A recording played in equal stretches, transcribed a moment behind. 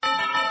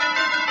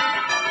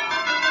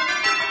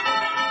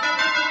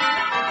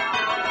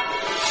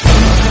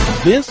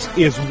This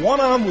is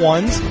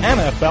One-on-One's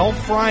NFL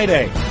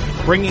Friday,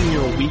 bringing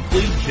your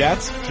weekly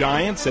Jets,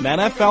 Giants, and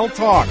NFL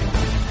talk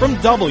from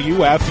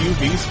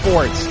WFUV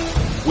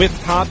Sports. With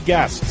top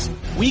guests,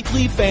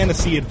 weekly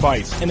fantasy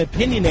advice, and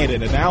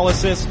opinionated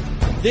analysis,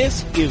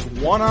 this is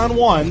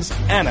One-on-One's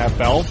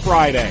NFL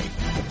Friday.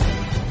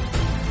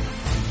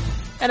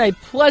 And a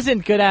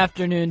pleasant good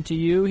afternoon to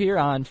you here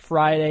on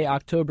Friday,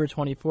 October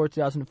 24,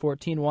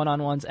 2014,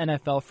 One-on-One's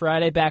NFL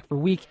Friday, back for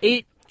Week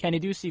 8. Kenny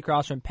Ducey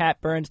across from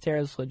Pat Burns,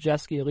 Terry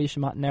Slajewski,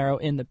 Alicia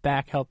Montanaro in the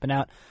back helping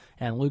out.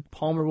 And Luke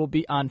Palmer will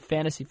be on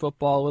fantasy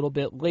football a little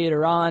bit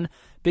later on.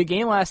 Big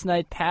game last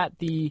night, Pat.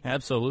 The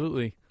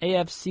Absolutely.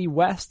 AFC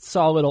West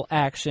saw a little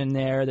action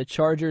there. The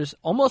Chargers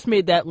almost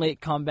made that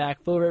late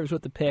comeback. Phil Rivers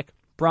with the pick.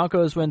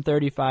 Broncos win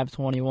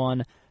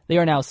 35-21. They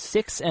are now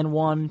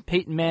 6-1.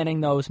 Peyton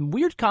Manning, though, some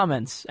weird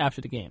comments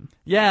after the game.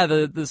 Yeah,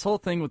 this whole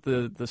thing with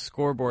the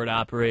scoreboard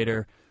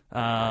operator,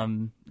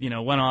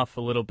 went off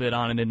a little bit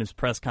on it in his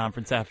press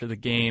conference after the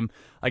game.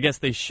 I guess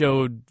they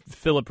showed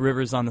Phillip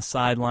Rivers on the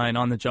sideline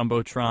on the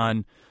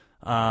Jumbotron,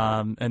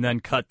 and then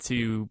cut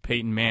to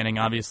Peyton Manning.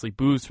 Obviously,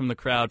 boos from the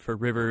crowd for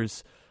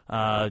Rivers,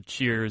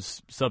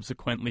 cheers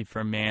subsequently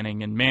for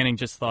Manning, and Manning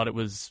just thought it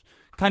was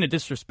kind of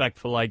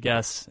disrespectful, I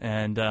guess,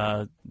 and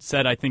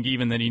said, I think,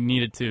 even that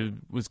he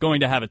was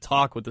going to have a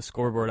talk with the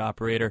scoreboard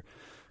operator.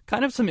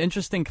 Kind of some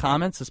interesting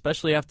comments,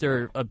 especially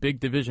after a big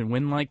division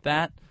win like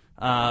that.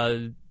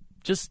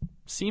 Just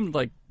seemed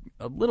like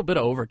a little bit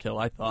of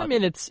overkill, I thought. I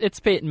mean, it's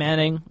Peyton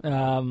Manning.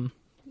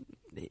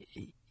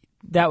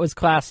 That was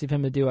classy of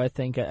him to do, I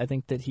think. I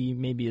think that he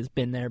maybe has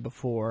been there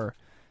before.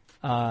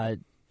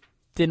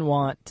 Didn't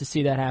want to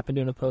see that happen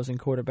to an opposing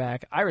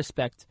quarterback. I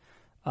respect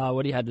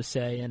what he had to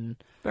say, and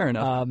fair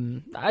enough.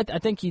 I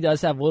think he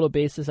does have a little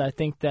basis. I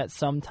think that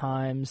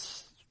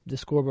sometimes the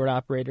scoreboard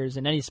operators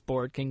in any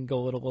sport can go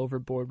a little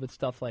overboard with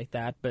stuff like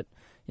that, but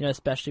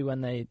especially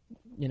when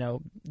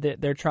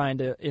they're trying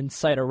to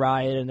incite a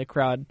riot in the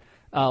crowd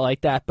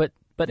like that. But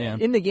yeah.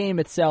 In the game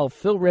itself,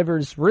 Phil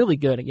Rivers really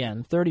good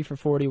again, 30 for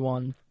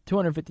 41,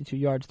 252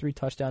 yards, 3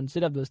 touchdowns.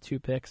 Did have those 2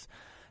 picks.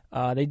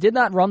 They did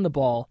not run the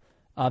ball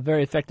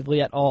very effectively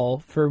at all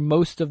for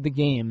most of the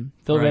game.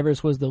 Phil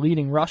Rivers was the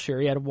leading rusher.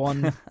 He had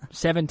one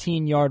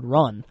 17-yard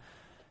run.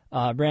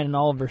 Brandon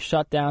Oliver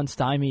shut down,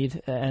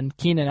 stymied, and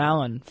Keenan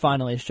Allen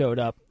finally showed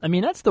up. I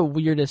mean, that's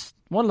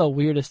one of the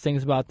weirdest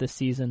things about this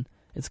season.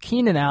 It's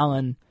Keenan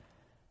Allen,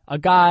 a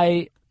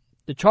guy.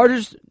 The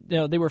Chargers,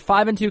 they were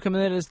 5-2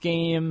 coming into this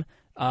game,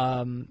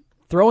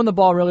 throwing the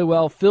ball really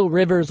well. Phil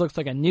Rivers looks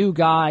like a new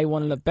guy,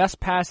 one of the best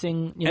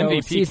passing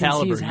MVP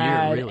seasons he's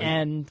had, year, really.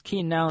 And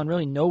Keenan Allen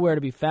really nowhere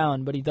to be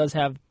found. But he does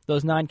have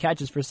those 9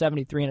 catches for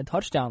 73 and a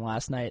touchdown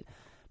last night.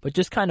 But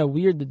just kind of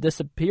weird, the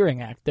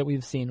disappearing act that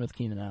we've seen with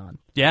Keenan Allen.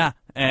 Yeah,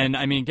 and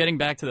I mean, getting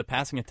back to the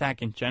passing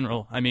attack in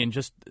general, I mean,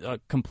 just a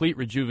complete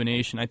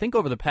rejuvenation. I think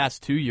over the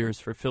past 2 years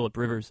for Phillip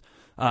Rivers,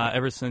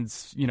 ever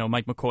since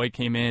Mike McCoy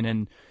came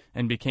in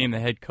and became the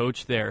head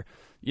coach there,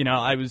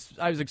 I was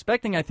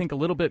expecting, I think, a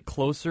little bit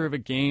closer of a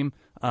game,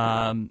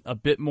 a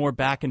bit more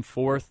back and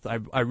forth.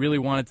 I really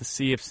wanted to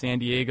see if San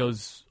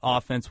Diego's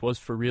offense was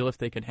for real, if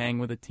they could hang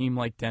with a team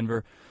like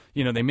Denver.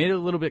 They made it a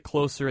little bit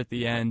closer at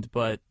the end,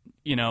 but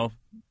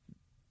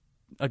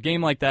a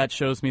game like that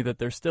shows me that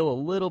they're still a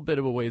little bit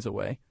of a ways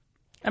away.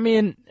 I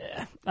mean,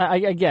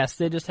 I guess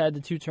they just had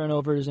the 2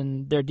 turnovers,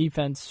 and their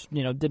defense,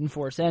 didn't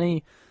force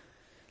any.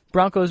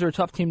 Broncos are a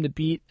tough team to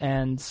beat,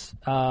 and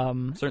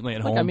certainly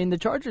at home. I mean, the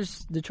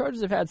Chargers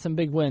have had some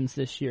big wins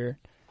this year,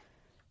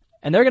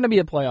 and they're going to be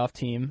a playoff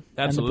team.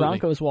 Absolutely. And the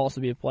Broncos will also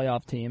be a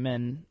playoff team.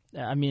 And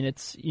I mean,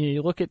 it's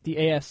you look at the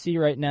AFC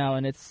right now,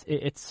 and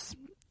it's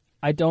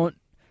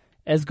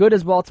as good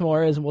as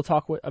Baltimore is, and we'll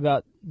talk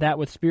about that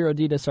with Spiro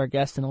Ditas, our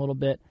guest, in a little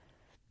bit.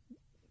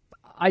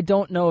 I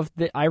don't know if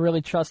I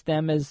really trust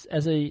them as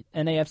an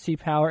AFC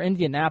power.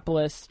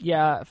 Indianapolis,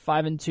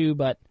 5-2,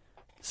 but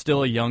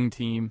still a young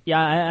team.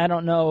 Yeah, I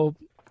don't know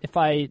if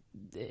I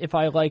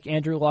like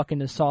Andrew Luck in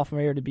his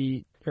sophomore year to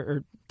be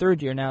or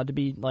third year now to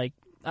be like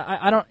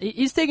I don't.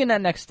 He's taking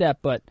that next step,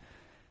 but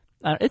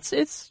it's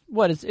his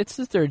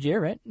third year,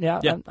 right? Yeah.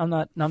 I'm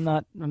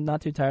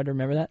not too tired to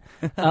remember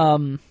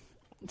that.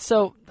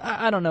 So,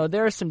 I don't know.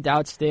 There are some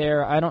doubts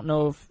there. I don't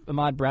know if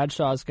Ahmad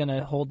Bradshaw is going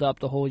to hold up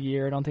the whole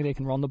year. I don't think they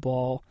can run the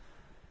ball.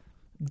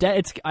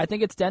 I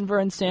think it's Denver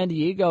and San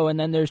Diego, and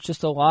then there's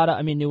just a lot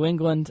of, New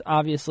England,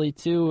 obviously,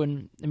 too.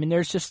 And,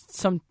 there's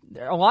just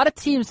a lot of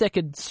teams that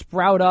could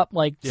sprout up.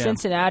 Like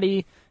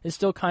Cincinnati is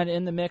still kind of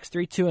in the mix,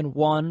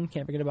 3-2-1.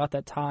 Can't forget about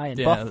that tie.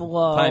 And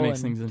Buffalo. Tie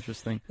makes things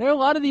interesting. There are a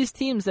lot of these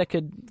teams that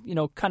could,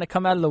 kind of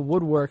come out of the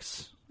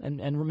woodworks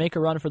and make a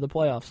run for the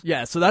playoffs.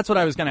 Yeah, so that's what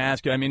I was going to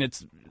ask you. I mean,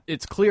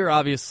 it's clear,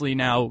 obviously,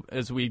 now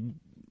as we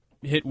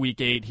hit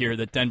Week 8 here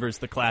that Denver's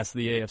the class of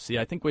the AFC.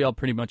 I think we all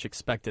pretty much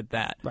expected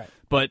that. Right.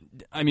 But,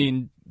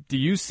 do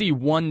you see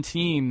one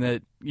team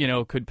that,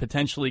 could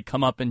potentially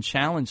come up and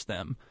challenge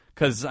them?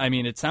 Because,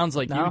 it sounds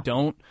like you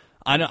don't.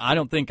 I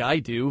don't think I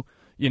do.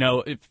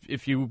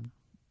 If you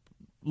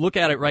look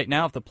at it right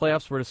now, if the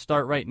playoffs were to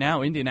start right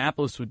now,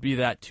 Indianapolis would be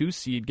that 2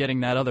 seed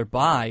getting that other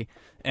bye.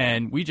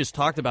 And we just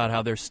talked about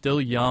how they're still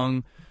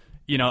young.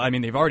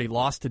 They've already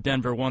lost to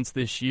Denver once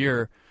this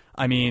year.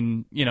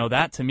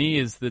 That to me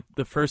is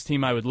the first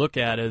team I would look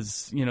at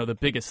as, the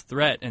biggest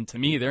threat. And to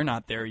me, they're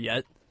not there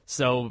yet.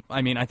 So,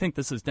 I think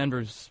this is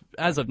Denver's,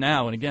 as of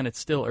now, and again, it's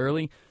still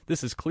early,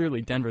 this is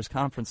clearly Denver's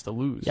conference to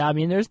lose. Yeah,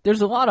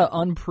 there's a lot of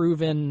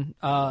unproven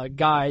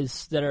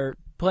guys that are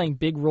playing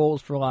big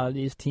roles for a lot of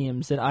these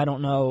teams that I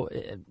don't know,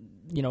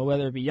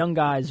 whether it be young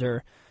guys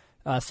or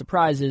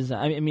surprises.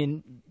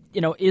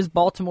 Is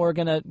Baltimore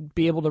going to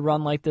be able to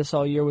run like this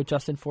all year with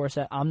Justin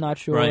Forsett? I'm not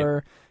sure.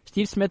 Right.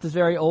 Steve Smith is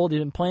very old. He's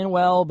been playing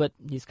well, but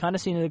he's kind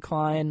of seen a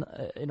decline,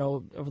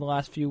 over the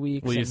last few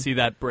weeks. Will you see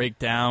that break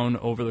down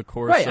over the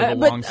course of a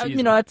long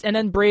season? And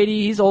then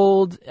Brady, he's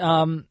old.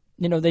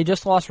 They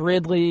just lost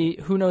Ridley.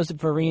 Who knows if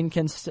Vereen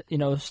can,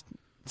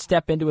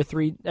 step into a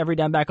 3 every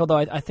down back, although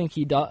I think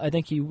he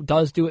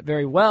does do it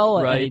very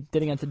well. Right. And he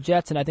did against the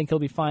Jets, and I think he'll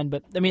be fine.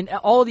 But,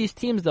 all of these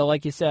teams, though,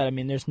 like you said,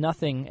 there's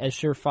nothing as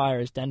surefire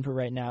as Denver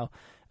right now.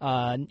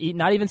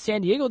 Not even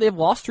San Diego. They've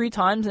lost 3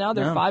 times now.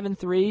 They're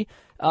 5-3.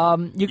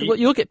 You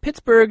look at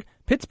Pittsburgh.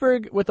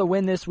 Pittsburgh with a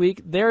win this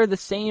week, they're the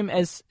same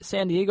as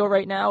San Diego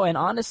right now. And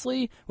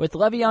honestly, with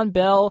Le'Veon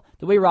Bell,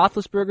 the way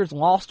Roethlisberger's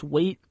lost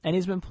weight and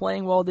he's been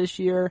playing well this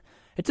year,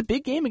 it's a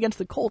big game against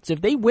the Colts. If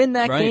they win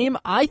that game,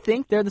 I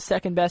think they're the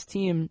second best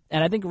team,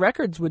 and I think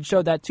records would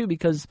show that too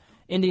because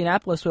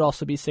Indianapolis would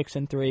also be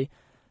 6-3.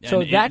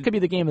 So that could be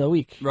the game of the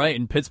week. Right,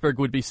 and Pittsburgh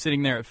would be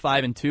sitting there at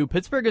 5-2.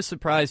 Pittsburgh has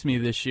surprised me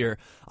this year.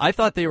 I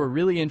thought they were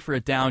really in for a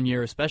down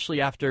year,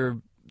 especially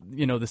after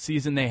the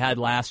season they had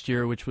last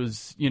year, which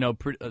was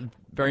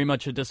very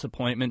much a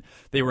disappointment.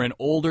 They were an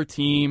older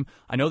team.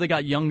 I know they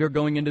got younger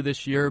going into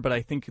this year, but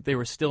I think they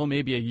were still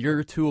maybe a year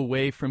or two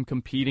away from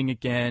competing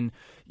again.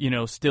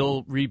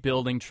 Still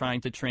rebuilding, trying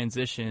to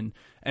transition,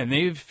 and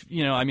they've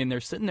they're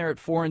sitting there at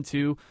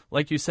 4-2.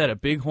 Like you said, a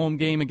big home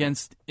game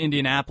against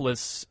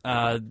Indianapolis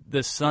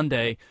this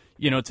Sunday.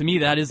 To me,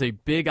 that is a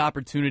big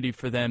opportunity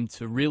for them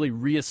to really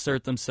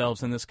reassert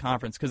themselves in this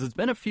conference because it's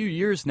been a few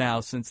years now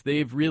since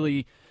they've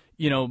really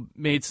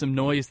made some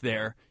noise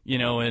there,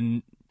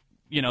 and,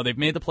 they've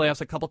made the playoffs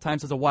a couple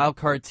times as a wild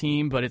card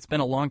team, but it's been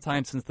a long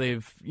time since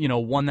they've,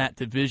 won that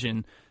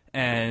division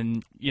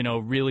and,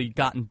 really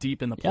gotten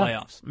deep in the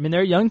playoffs. Yeah.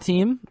 They're a young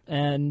team,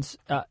 and,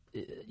 I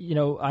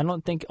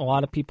don't think a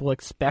lot of people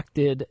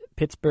expected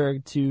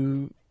Pittsburgh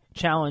to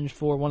challenge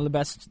for one of the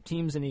best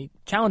teams in the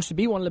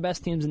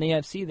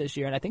AFC this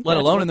year, and I think let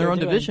alone in their own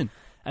division.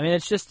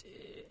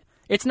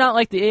 It's not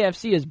like the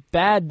AFC is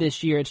bad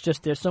this year. It's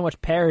just there's so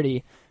much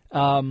parity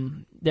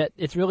that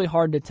it's really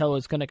hard to tell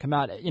what's going to come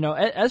out.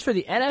 As for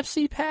the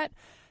NFC, Pat,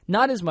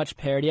 not as much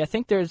parity. I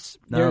think there's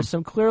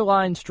some clear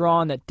lines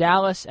drawn that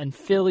Dallas and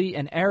Philly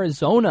and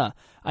Arizona,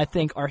 I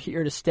think, are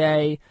here to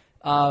stay.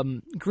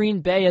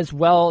 Green Bay as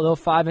well, though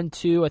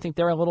 5-2. I think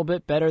they're a little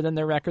bit better than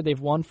their record. They've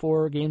won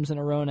 4 games in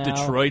a row now.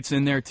 Detroit's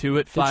in there too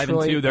at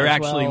 5-2. They're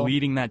actually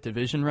leading that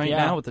division right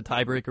now with the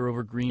tiebreaker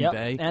over Green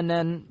Bay. And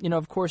then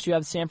of course you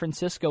have San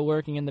Francisco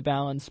lurking in the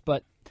balance,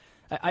 but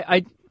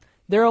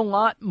there are a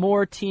lot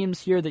more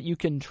teams here that you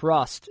can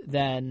trust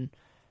than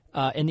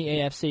in the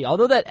AFC.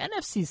 Although that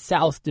NFC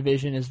South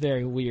division is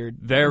very weird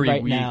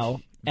right now.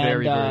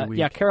 Very weak.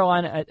 Yeah,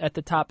 Carolina at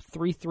the top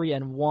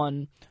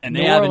 3-1. And New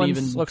they haven't Orleans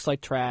even looks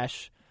like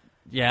trash.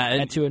 Yeah,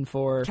 at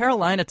 2-4.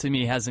 Carolina to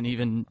me hasn't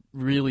even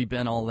really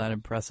been all that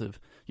impressive.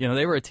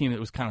 They were a team that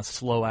was kind of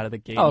slow out of the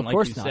gate. Oh, of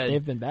course not.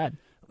 They've been bad.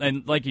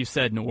 And like you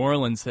said, New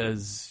Orleans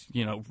has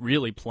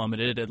really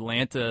plummeted.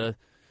 Atlanta,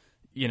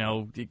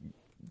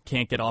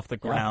 can't get off the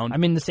ground.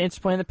 The Saints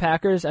are playing the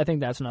Packers. I think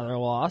that's another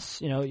loss.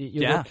 You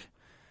look.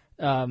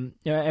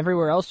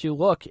 Everywhere else you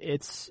look,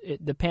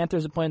 the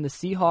Panthers are playing the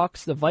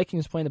Seahawks, the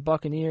Vikings are playing the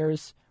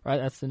Buccaneers. Right,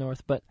 that's the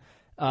North, but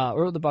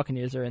or the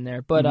Buccaneers are in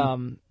there. But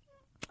and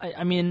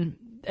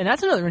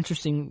that's another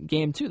interesting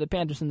game too. The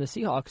Panthers and the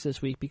Seahawks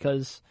this week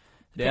because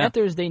the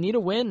Panthers, they need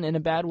a win in a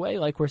bad way.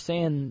 Like we're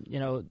saying,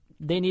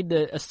 they need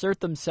to assert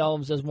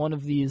themselves as one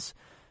of these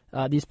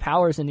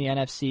powers in the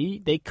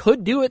NFC. They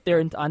could do it.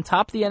 They're on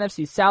top of the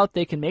NFC South.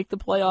 They can make the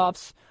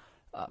playoffs.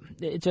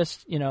 It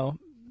just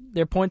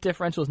their point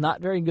differential is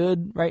not very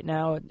good right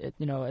now at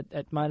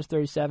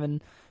 -37.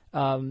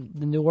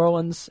 The New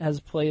Orleans has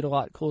played a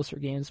lot closer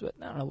games, but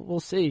I don't know. We'll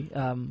see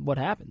what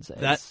happens.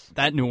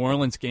 That New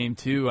Orleans game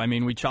too.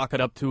 We chalk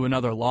it up to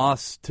another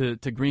loss to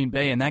Green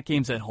Bay, and that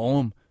game's at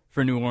home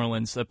for New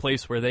Orleans, a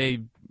place where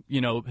they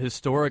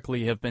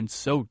historically have been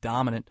so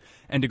dominant.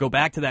 And to go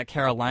back to that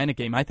Carolina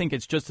game, I think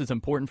it's just as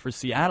important for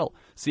Seattle.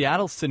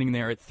 Seattle's sitting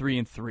there at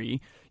 3-3,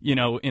 in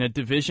a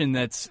division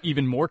that's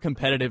even more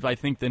competitive, I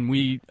think, than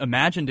we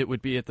imagined it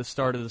would be at the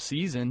start of the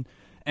season.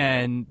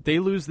 And they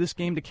lose this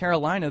game to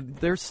Carolina.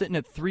 They're sitting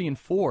at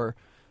 3-4,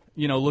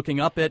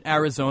 looking up at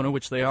Arizona,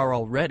 which they are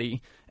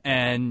already,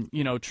 and,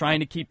 trying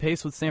to keep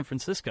pace with San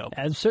Francisco.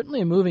 It's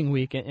certainly a moving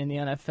week in the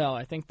NFL.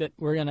 I think that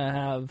we're going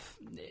to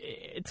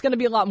it's going to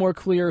be a lot more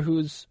clear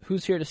who's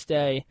here to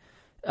stay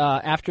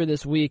after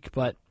this week,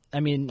 but I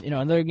mean,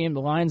 another game,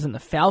 the Lions and the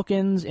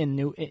Falcons in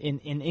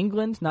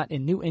England, not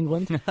in New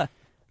England.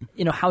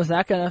 How's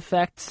that going to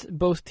affect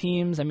both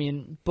teams? I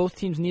mean, both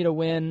teams need a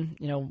win.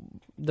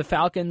 The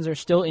Falcons are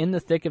still in the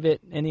thick of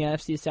it in the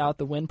NFC South.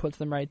 The win puts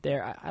them right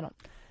there.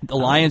 The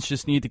Lions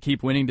just need to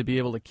keep winning to be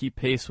able to keep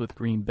pace with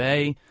Green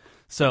Bay.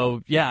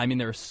 So, yeah, I mean,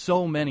 there are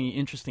so many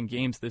interesting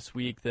games this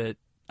week that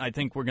I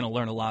think we're going to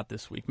learn a lot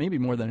this week, maybe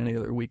more than any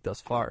other week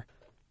thus far.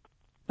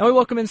 Now we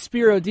welcome in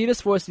Spiro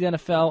Dedes, voice of the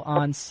NFL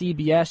on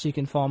CBS. You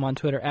can follow him on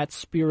Twitter at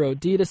Spiro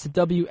Dedes, a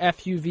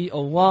WFUV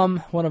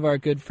alum, one of our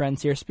good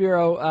friends here.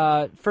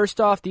 Spiro,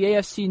 first off, the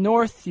AFC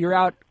North, you're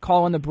out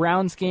calling the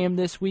Browns game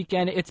this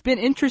weekend. It's been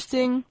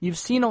interesting. You've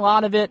seen a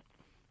lot of it.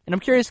 And I'm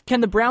curious,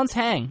 can the Browns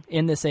hang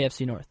in this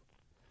AFC North?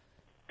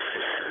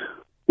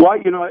 Well,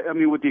 I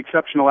mean, with the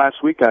exception of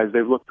last week, guys,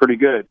 they've looked pretty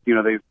good.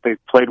 They've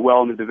played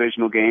well in the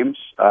divisional games.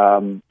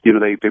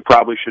 They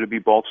probably should have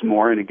beat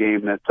Baltimore in a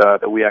game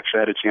that we actually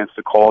had a chance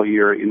to call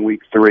here in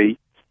week 3.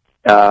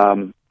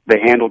 They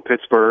handled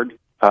Pittsburgh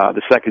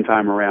the second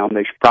time around.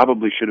 They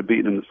probably should have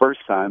beaten them the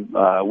first time,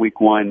 week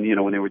 1,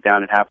 when they were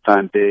down at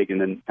halftime big and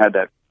then had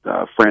that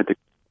frantic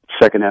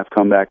second half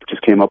comeback that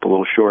just came up a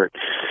little short.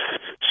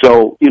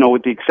 So,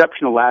 with the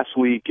exception of last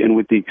week and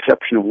with the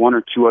exception of 1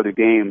 or 2 other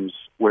games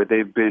where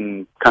they've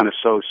been kind of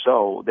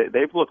so-so,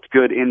 they've looked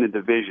good in the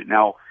division.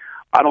 Now,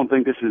 I don't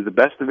think this is the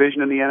best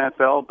division in the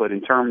NFL, but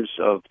in terms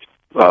of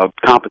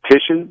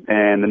competition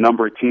and the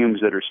number of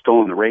teams that are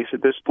still in the race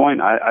at this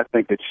point, I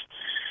think it's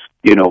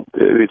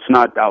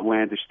not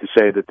outlandish to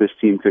say that this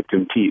team could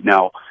compete.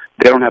 Now,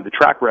 they don't have the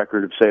track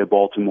record of, say, a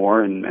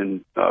Baltimore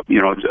and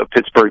a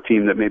Pittsburgh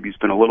team that maybe has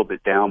been a little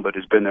bit down but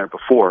has been there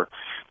before.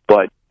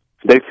 But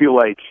they feel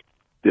like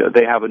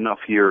they have enough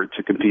here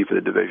to compete for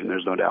the division,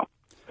 there's no doubt.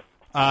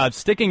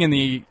 Sticking in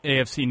the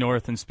AFC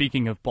North and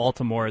speaking of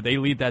Baltimore, they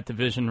lead that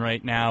division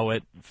right now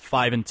at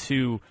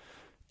 5-2.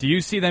 Do you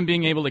see them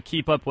being able to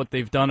keep up what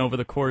they've done over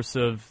the course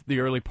of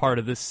the early part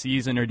of this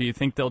season, or do you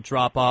think they'll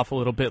drop off a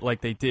little bit like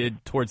they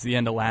did towards the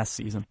end of last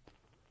season?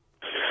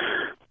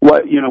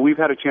 Well, we've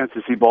had a chance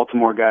to see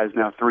Baltimore guys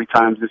now 3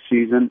 times this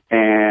season,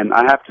 and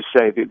I have to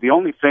say the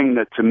only thing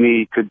that to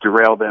me could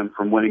derail them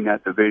from winning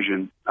that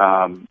division,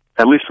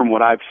 at least from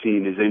what I've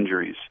seen, is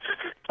injuries.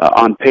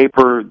 On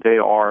paper, they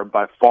are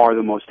by far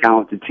the most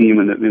talented team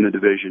in the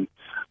division.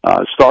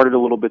 Started a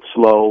little bit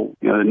slow.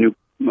 The new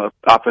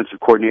offensive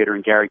coordinator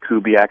in Gary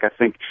Kubiak. I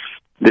think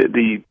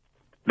the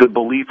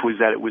belief was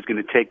that it was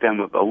going to take them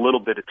a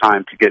little bit of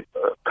time to get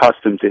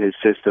accustomed to his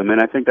system,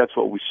 and I think that's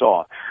what we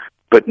saw.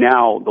 But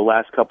now, the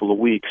last couple of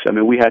weeks, I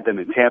mean, we had them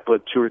in Tampa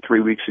 2 or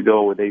 3 weeks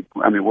ago where they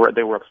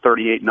were up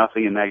 38-0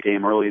 in that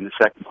game early in the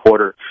second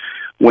quarter.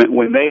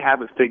 When they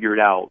have it figured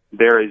out,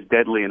 they're as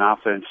deadly an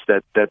offense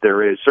that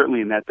there is,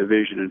 certainly in that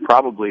division and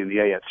probably in the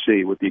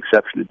AFC, with the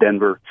exception of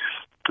Denver,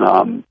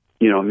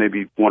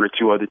 maybe 1 or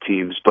 2 other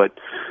teams. But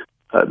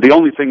the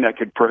only thing that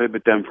could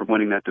prohibit them from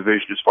winning that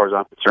division, as far as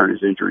I'm concerned,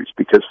 is injuries,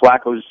 because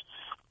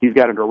he's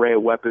got an array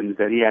of weapons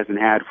that he hasn't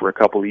had for a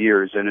couple of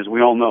years. And as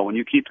we all know, when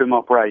you keep him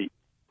upright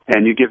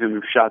and you give him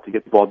a shot to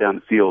get the ball down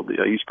the field,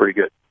 he's pretty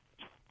good.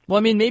 Well,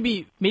 I mean,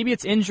 maybe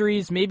it's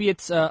injuries, maybe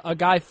it's a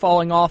guy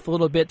falling off a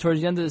little bit towards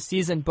the end of the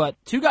season, but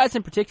 2 guys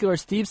in particular,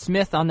 Steve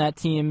Smith on that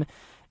team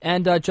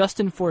and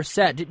Justin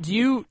Forsett. Do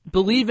you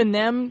believe in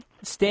them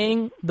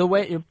playing the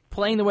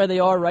way they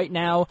are right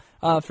now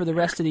for the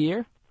rest of the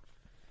year?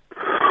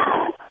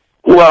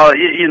 Well,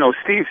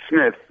 Steve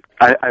Smith,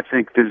 I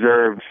think,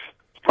 deserves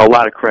a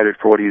lot of credit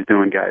for what he's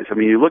doing, guys. I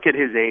mean, you look at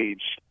his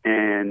age,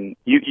 and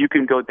you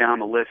can go down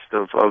the list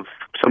of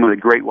some of the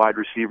great wide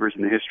receivers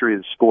in the history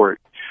of the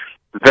sport.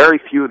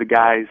 Very few of the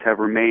guys have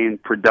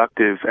remained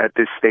productive at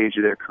this stage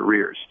of their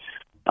careers.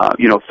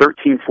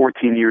 13,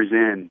 14 years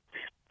in.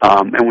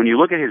 And when you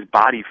look at his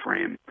body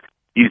frame,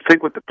 you'd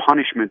think with the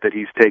punishment that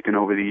he's taken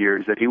over the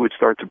years that he would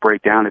start to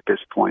break down at this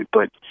point.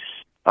 But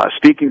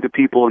speaking to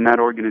people in that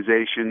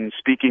organization,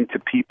 speaking to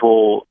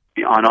people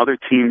on other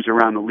teams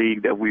around the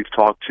league that we've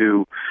talked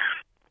to,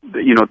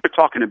 they're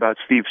talking about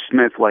Steve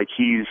Smith like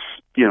he's,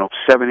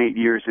 7-8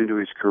 years into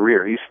his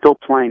career. He's still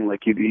playing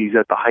like he's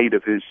at the height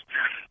of his,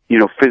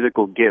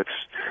 physical gifts.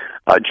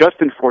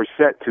 Justin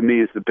Forsett, to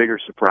me, is the bigger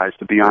surprise,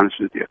 to be honest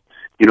with you.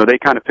 They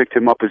kind of picked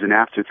him up as an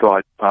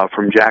afterthought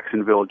from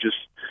Jacksonville, just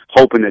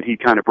hoping that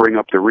he'd kind of bring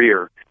up the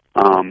rear.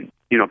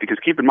 Because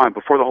keep in mind,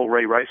 before the whole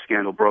Ray Rice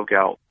scandal broke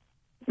out,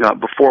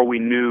 before we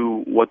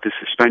knew what the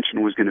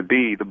suspension was going to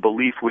be, the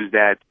belief was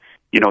that,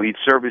 he'd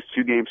serve his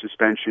 2-game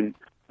suspension,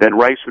 then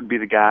Rice would be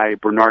the guy,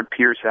 Bernard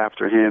Pierce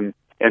after him,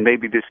 and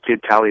maybe this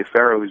kid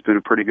Taliaferro, who's been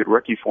a pretty good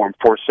rookie for him.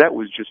 Forsett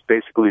was just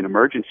basically an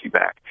emergency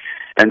back.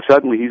 And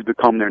suddenly he's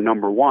become their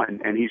number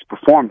 1, and he's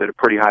performed at a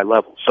pretty high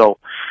level. So,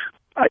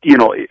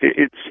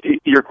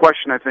 your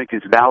question, I think,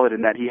 is valid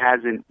in that he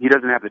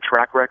doesn't have the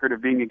track record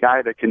of being a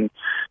guy that can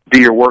be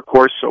your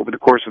workhorse over the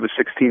course of a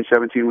 16,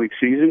 17-week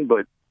season,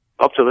 but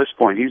up to this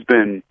point, he's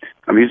been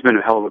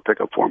a hell of a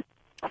pickup for him.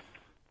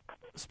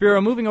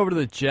 Spiro, moving over to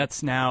the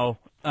Jets now,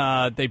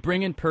 they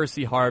bring in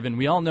Percy Harvin.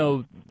 We all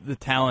know the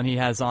talent he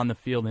has on the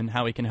field and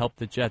how he can help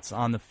the Jets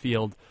on the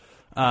field.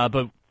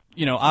 But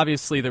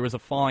obviously there was a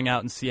falling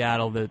out in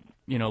Seattle that,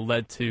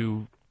 led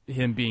to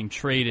him being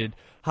traded.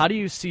 How do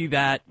you see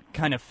that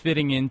kind of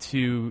fitting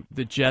into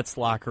the Jets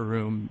locker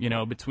room,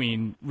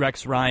 between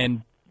Rex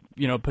Ryan,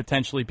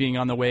 potentially being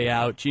on the way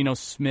out, Geno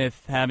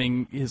Smith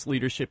having his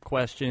leadership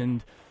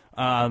questioned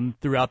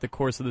throughout the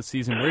course of the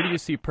season? Where do you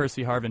see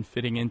Percy Harvin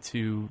fitting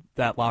into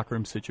that locker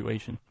room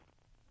situation?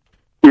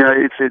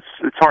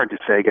 It's hard to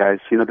say, guys.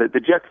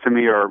 The Jets to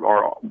me are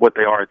what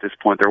they are at this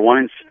point. They're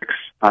 1-6.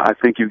 I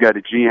think you've got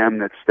a GM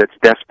that's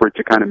desperate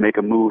to kind of make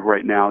a move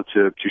right now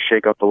to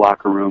shake up the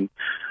locker room.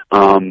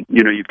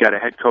 You've got a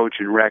head coach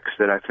in Rex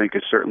that I think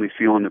is certainly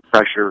feeling the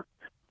pressure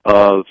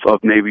of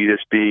maybe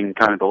this being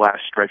kind of the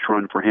last stretch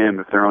run for him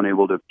if they're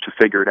unable to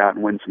figure it out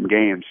and win some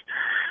games.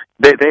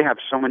 They have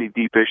so many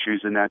deep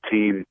issues in that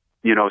team,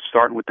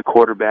 starting with the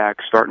quarterback,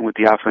 starting with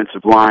the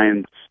offensive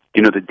line,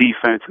 the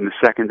defense and the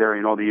secondary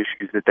and all the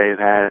issues that they've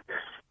had.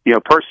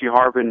 Percy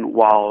Harvin,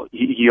 while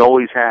he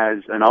always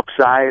has an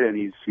upside and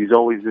he's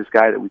always this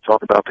guy that we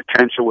talk about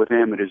potential with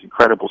him and his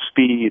incredible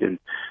speed and,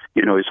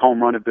 his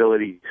home run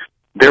ability,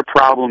 their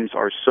problems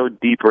are so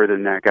deeper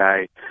than that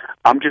guy.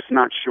 I'm just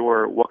not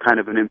sure what kind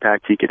of an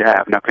impact he could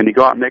have. Now, can he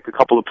go out and make a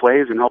couple of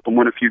plays and help them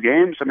win a few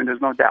games? I mean,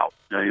 there's no doubt.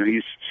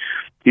 He's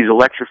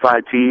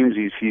electrified teams.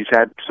 He's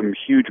had some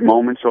huge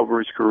moments over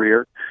his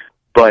career.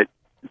 But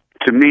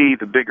to me,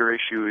 the bigger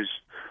issue is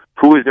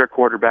who is their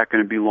quarterback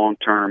going to be long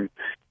term?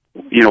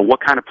 What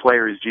kind of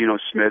player is Geno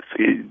Smith?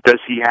 Does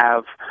he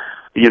have,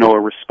 a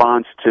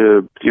response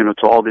to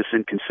all this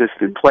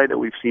inconsistent play that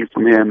we've seen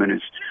from him and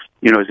his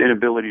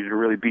inability to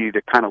really be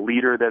the kind of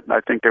leader that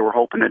I think they were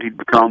hoping that he'd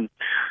become?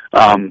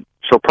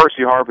 So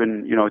Percy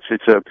Harvin,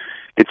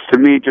 it's to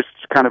me just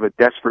kind of a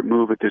desperate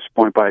move at this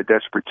point by a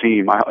desperate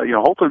team.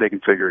 Hopefully they can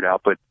figure it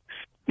out, but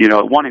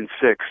 1-6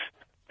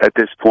 at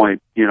this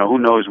point, who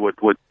knows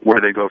where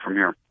they go from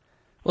here.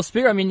 Well,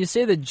 Spiro, you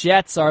say the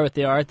Jets are what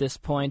they are at this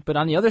point, but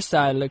on the other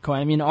side of the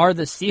coin, are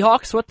the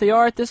Seahawks what they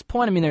are at this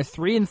point? They're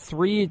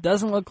 3-3. It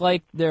doesn't look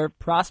like their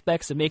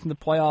prospects of making the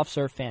playoffs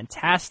are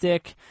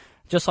fantastic.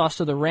 Just lost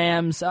to the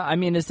Rams.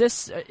 Is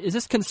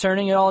this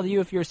concerning at all to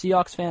you if you're a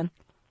Seahawks fan?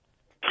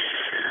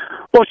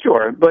 Well,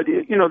 sure, but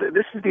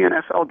this is the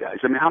NFL, guys.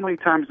 How many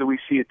times do we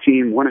see a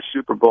team win a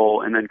Super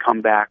Bowl and then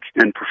come back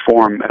and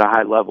perform at a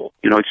high level?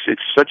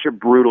 It's such a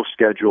brutal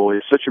schedule.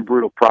 It's such a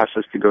brutal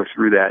process to go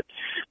through that.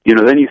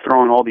 Then you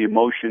throw in all the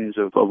emotions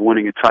of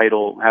winning a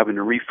title, having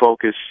to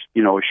refocus.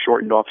 A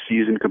shortened off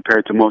season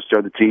compared to most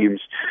other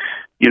teams.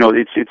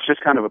 It's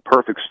just kind of a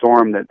perfect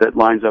storm that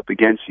lines up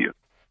against you.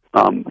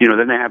 Then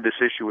they have this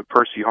issue with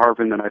Percy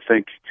Harvin that I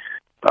think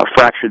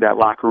fractured that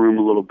locker room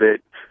a little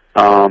bit.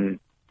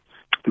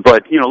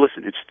 But,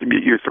 listen,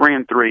 you're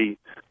 3-3.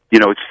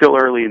 It's still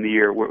early in the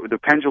year. The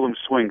pendulum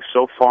swings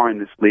so far in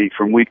this league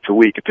from week to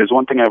week. If there's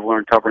one thing I've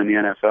learned covering the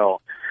NFL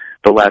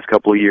the last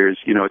couple of years,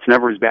 it's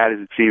never as bad as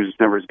it seems. It's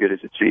never as good as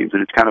it seems.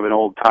 And it's kind of an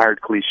old, tired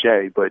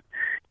cliche, but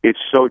it's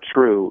so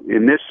true.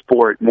 In this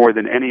sport, more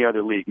than any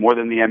other league, more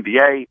than the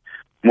NBA,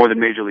 more than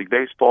Major League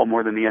Baseball,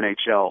 more than the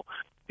NHL,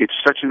 it's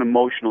such an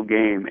emotional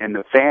game. And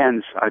the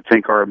fans, I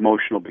think, are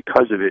emotional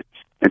because of it.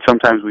 And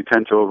sometimes we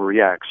tend to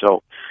overreact.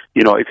 So,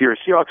 if you're a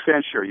Seahawks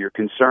fan, sure, you're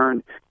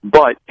concerned.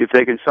 But if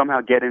they can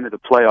somehow get into the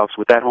playoffs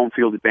with that home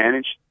field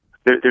advantage,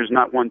 there's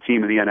not one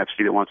team in the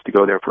NFC that wants to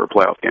go there for a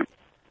playoff game.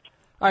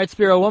 All right,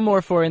 Spiro, one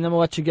more for you, and then we'll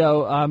let you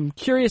go.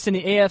 Curious, in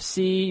the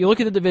AFC, you look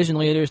at the division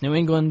leaders, New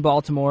England,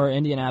 Baltimore,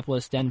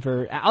 Indianapolis,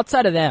 Denver.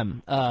 Outside of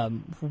them,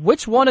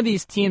 which one of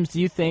these teams do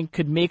you think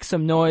could make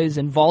some noise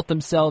and vault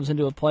themselves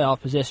into a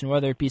playoff position,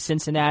 whether it be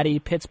Cincinnati,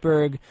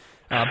 Pittsburgh,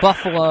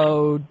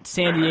 Buffalo,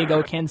 San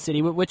Diego, Kansas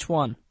City? Which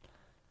one?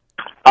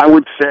 I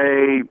would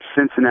say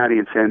Cincinnati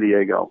and San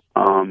Diego.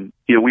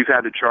 We've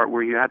had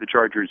we had the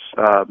Chargers,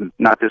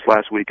 not this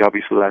last week,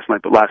 obviously last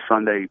night, but last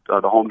Sunday,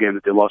 the home game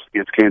that they lost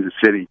against Kansas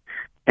City.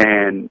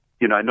 And,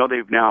 I know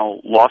they've now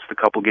lost a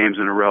couple games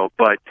in a row,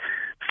 but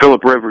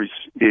Phillip Rivers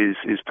is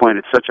playing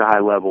at such a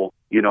high level.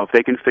 If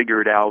they can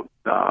figure it out,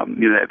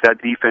 if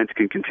that defense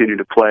can continue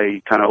to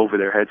play kind of over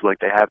their heads like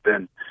they have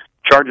been,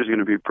 Chargers are going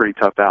to be a pretty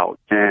tough out.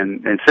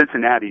 And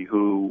Cincinnati,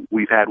 who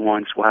we've had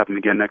once, we'll have them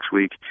again next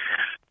week.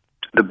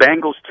 The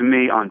Bengals, to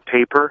me, on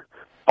paper,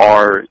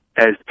 are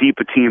as deep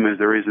a team as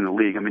there is in the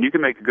league. You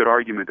can make a good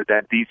argument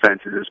that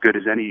defense is as good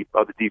as any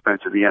other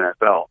defense in the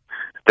NFL.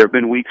 There have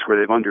been weeks where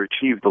they've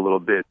underachieved a little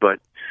bit, but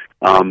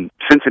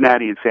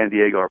Cincinnati and San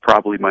Diego are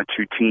probably my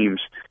two teams.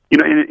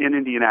 In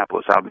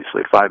Indianapolis,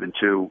 obviously, at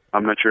 5-2.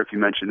 I'm not sure if you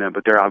mentioned them,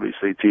 but they're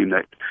obviously a team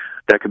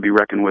that could be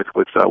reckoned with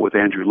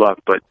Andrew Luck.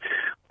 But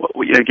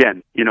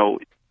again,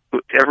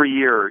 every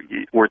year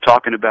we're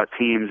talking about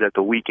teams at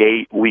the week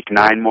 8, week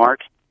 9 mark.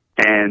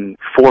 And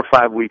 4 or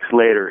 5 weeks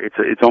later,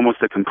 it's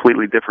almost a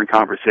completely different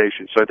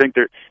conversation. So I think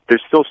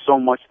there's still so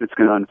much that's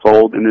going to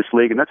unfold in this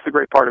league, and that's the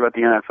great part about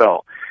the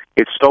NFL.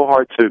 It's so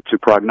hard to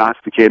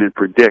prognosticate and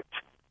predict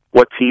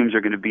what teams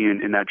are going to be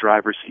in that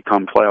driver's seat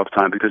come playoff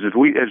time, because as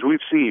we've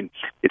seen,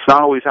 it's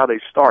not always how they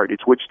start;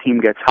 it's which team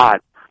gets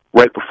hot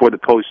right before the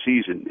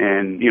postseason.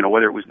 And,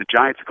 whether it was the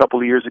Giants a couple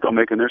of years ago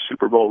making their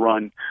Super Bowl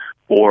run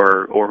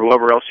or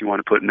whoever else you want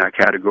to put in that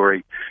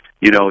category,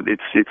 you don't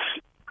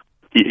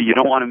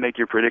want to make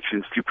your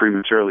predictions too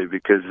prematurely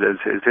because as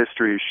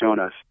history has shown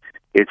us,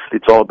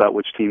 it's all about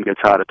which team gets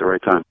hot at the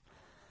right time.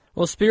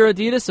 Well, Spero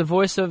Dedes, the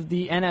voice of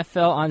the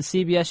NFL on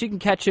CBS, you can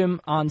catch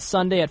him on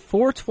Sunday at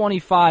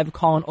 4:25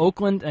 calling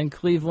Oakland and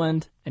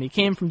Cleveland, and he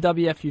came from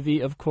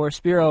WFUV, of course.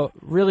 Spero,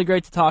 really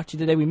great to talk to you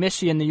today. We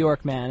miss you in New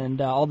York, man, and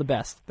all the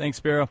best. Thanks,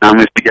 Spero. I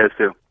miss you guys,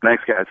 too.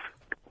 Thanks, guys.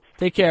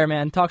 Take care,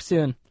 man. Talk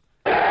soon.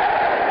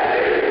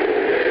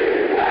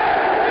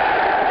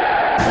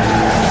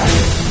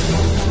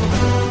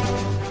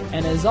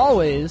 And as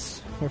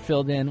always, we're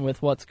filled in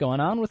with what's going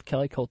on with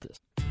Kelly Coltis.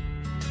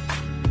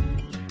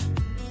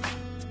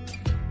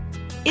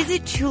 Is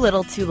it too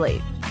little too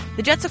late?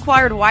 The Jets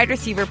acquired wide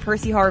receiver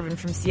Percy Harvin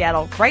from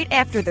Seattle right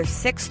after their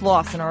 6th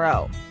loss in a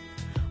row.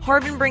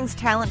 Harvin brings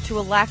talent to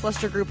a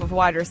lackluster group of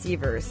wide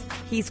receivers.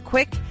 He's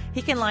quick,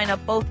 he can line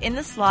up both in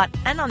the slot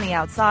and on the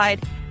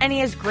outside, and he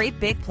has great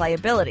big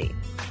playability.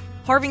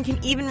 Harvin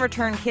can even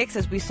return kicks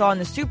as we saw in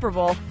the Super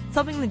Bowl,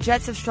 something the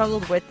Jets have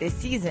struggled with this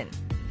season.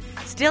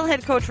 Still,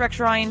 head coach Rex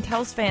Ryan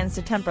tells fans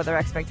to temper their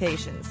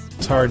expectations.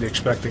 It's hard to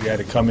expect a guy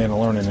to come in and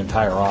learn an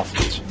entire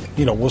offense.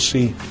 We'll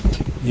see,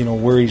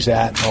 where he's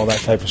at and all that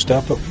type of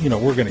stuff, but,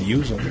 we're going to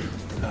use him.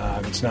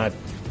 It's not,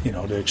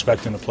 to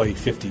expect him to play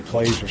 50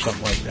 plays or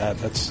something like that.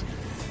 That's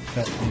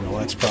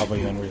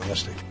probably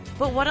unrealistic.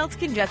 But what else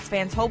can Jets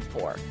fans hope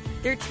for?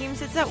 Their team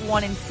sits at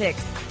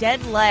 1-6,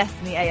 dead last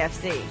in the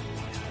AFC.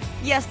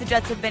 Yes, the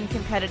Jets have been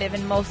competitive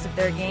in most of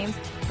their games,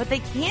 but they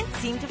can't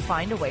seem to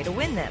find a way to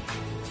win them.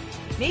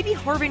 Maybe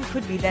Harvin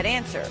could be that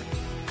answer.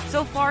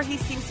 So far, he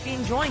seems to be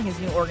enjoying his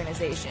new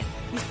organization.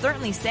 He's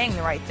certainly saying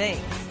the right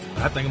things.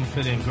 I think I'm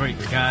feeling great.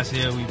 The guys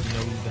here, we've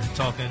been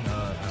talking.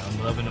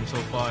 I'm loving them so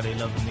far. They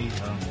loving me.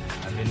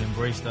 I've been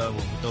embraced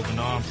with open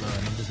arms, and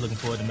I'm just looking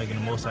forward to making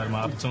the most out of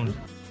my opportunity.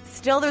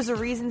 Still, there's a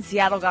reason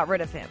Seattle got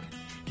rid of him.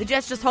 The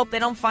Jets just hope they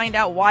don't find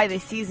out why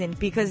this season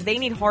because they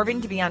need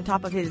Harvin to be on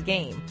top of his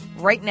game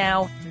right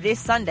now, this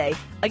Sunday,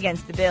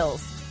 against the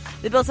Bills.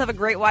 The Bills have a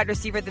great wide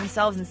receiver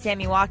themselves in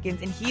Sammy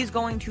Watkins, and he's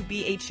going to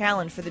be a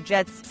challenge for the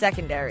Jets'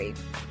 secondary.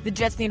 The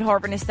Jets need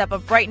Harvin to step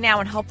up right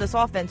now and help this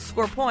offense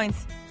score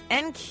points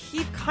and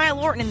keep Kyle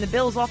Orton and the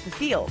Bills off the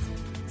field.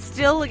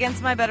 Still,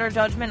 against my better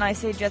judgment, I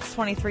say Jets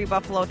 23,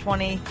 Buffalo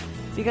 20,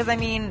 because,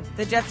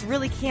 the Jets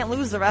really can't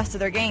lose the rest of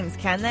their games,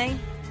 can they?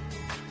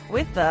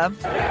 With the...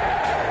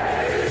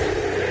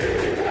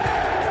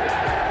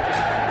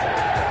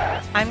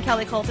 I'm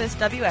Kelly Coltis,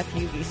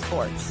 WFUV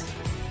Sports.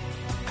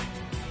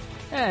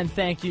 And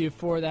thank you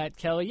for that,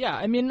 Kelly.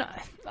 Yeah,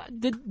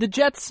 the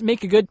Jets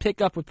make a good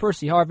pickup with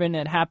Percy Harvin.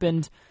 It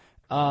happened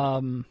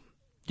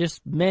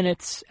just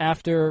minutes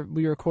after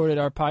we recorded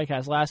our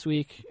podcast last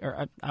week.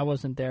 Or I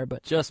wasn't there,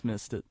 but just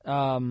missed it.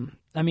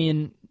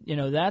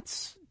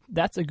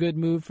 That's a good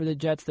move for the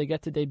Jets. They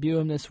get to debut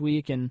him this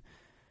week, and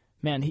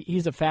man,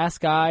 he's a fast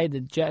guy.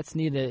 The Jets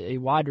need a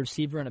wide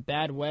receiver in a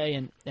bad way,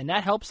 and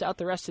that helps out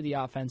the rest of the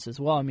offense as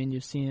well.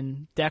 You've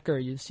seen Decker,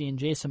 you've seen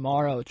Jason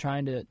Morrow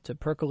trying to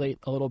percolate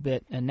a little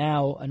bit, and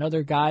now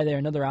another guy there,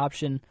 another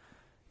option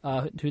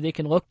who they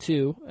can look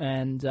to,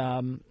 and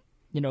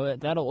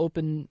that'll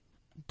open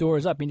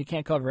doors up. You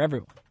can't cover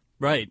everyone.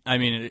 Right.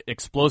 An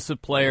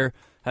explosive player,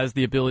 has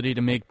the ability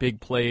to make big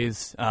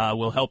plays,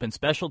 will help in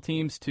special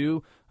teams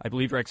too. I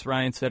believe Rex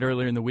Ryan said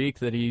earlier in the week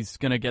that he's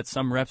going to get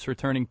some reps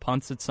returning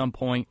punts at some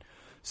point.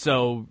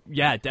 So,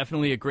 yeah,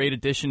 definitely a great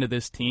addition to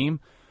this team.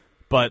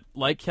 But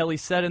like Kelly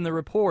said in the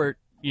report,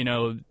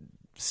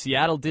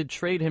 Seattle did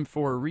trade him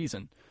for a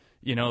reason.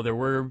 There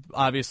were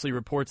obviously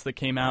reports that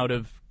came out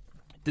of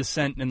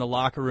dissent in the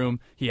locker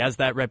room. He has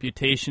that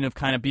reputation of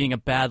kind of being a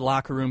bad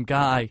locker room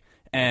guy,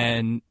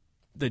 and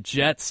the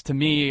Jets, to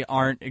me,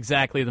 aren't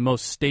exactly the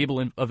most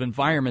stable of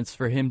environments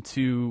for him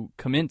to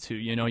come into.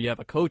 You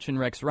have a coach in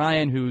Rex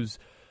Ryan who's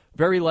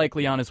very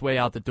likely on his way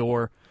out the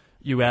door.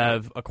 You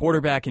have a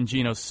quarterback in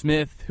Geno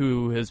Smith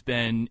who has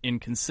been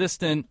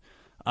inconsistent.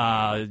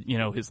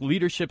 His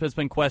leadership has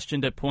been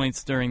questioned at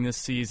points during this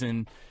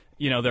season.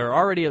 There are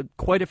already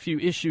quite a few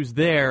issues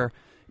there.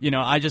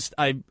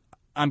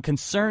 I'm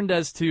concerned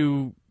as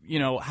to,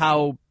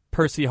 how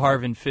Percy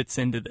Harvin fits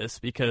into this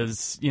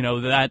because,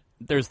 that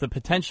there's the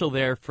potential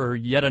there for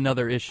yet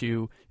another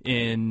issue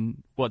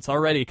in what's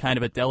already kind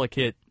of a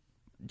delicate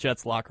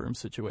Jets locker room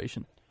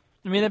situation.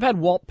 They've had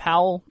Walt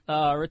Powell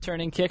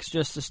returning kicks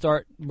just to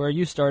start where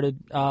you started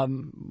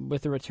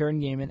with the return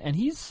game, and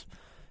he's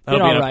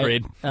been all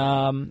right.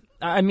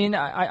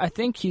 I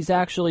think he's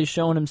actually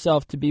shown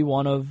himself to be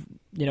one of,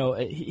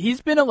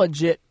 he's been a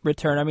legit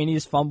return.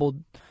 He's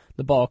fumbled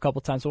the ball a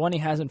couple times, but when he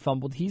hasn't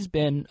fumbled, he's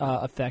been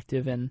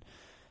effective. And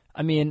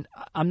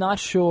I'm not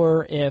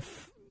sure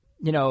if,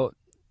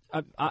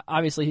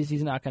 obviously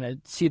he's not going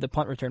to see the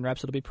punt return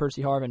reps. It'll be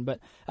Percy Harvin, but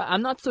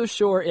I'm not so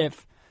sure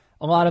if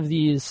a lot of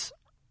these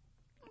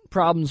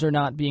problems are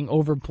not being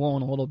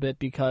overblown a little bit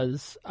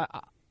because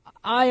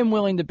I am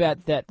willing to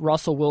bet that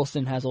Russell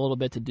Wilson has a little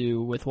bit to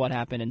do with what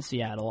happened in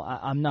Seattle.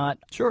 I'm not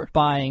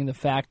buying the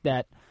fact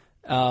that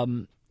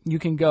you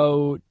can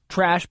go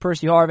trash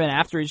Percy Harvin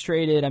after he's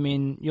traded. I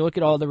mean, you look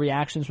at all the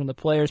reactions from the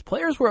players.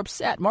 Players were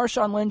upset.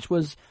 Marshawn Lynch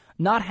was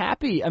not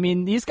happy. I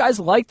mean, these guys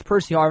liked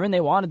Percy Harvin.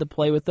 They wanted to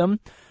play with him.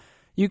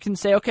 You can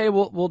say, okay,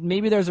 well,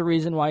 maybe there's a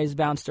reason why he's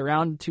bounced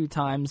around 2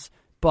 times,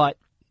 but,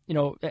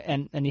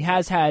 and he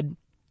has had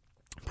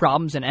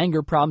problems and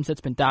anger problems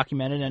that's been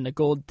documented, and the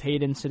Golden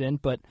Tate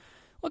incident. But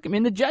look, I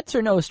mean, the Jets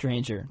are no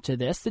stranger to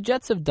this. The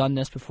Jets have done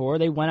this before.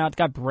 They went out,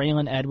 got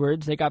Braylon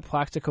Edwards, they got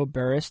Plaxico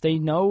Burress. They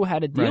know how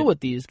to deal with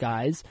these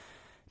guys.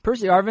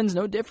 Percy Harvin's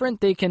no different.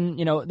 They can,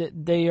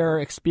 they are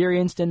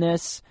experienced in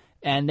this,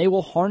 and they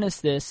will harness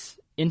this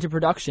into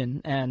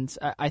production. And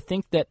I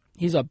think that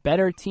he's a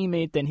better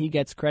teammate than he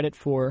gets credit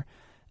for.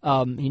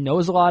 He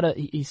knows a lot of.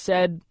 He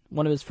said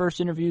one of his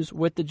first interviews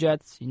with the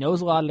Jets. He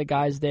knows a lot of the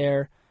guys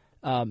there.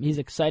 He's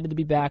excited to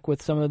be back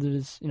with some of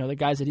his, the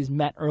guys that he's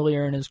met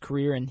earlier in his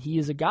career, and he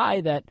is a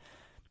guy that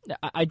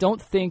I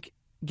don't think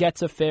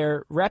gets a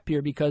fair rep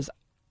here, because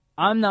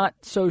I'm not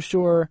so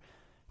sure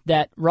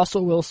that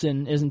Russell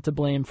Wilson isn't to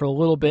blame for a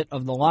little bit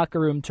of the locker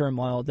room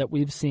turmoil that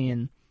we've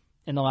seen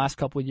in the last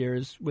couple of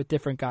years with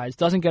different guys.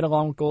 Doesn't get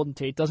along with Golden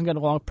Tate, doesn't get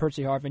along with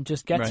Percy Harvin,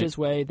 just gets his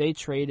way. They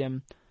trade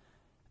him.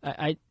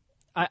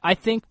 I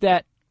think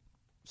that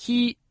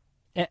he.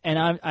 And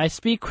I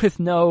speak with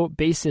no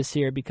basis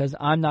here because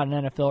I'm not an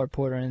NFL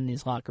reporter in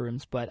these locker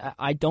rooms, but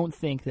I don't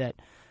think that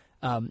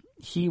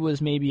he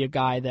was maybe a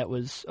guy that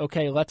was,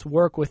 okay, let's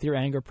work with your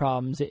anger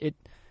problems. It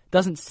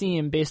doesn't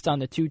seem, based on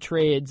the 2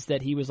 trades,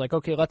 that he was like,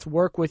 okay, let's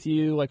work with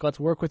you, let's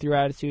work with your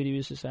attitude. He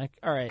was just like,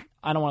 all right,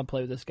 I don't want to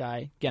play with this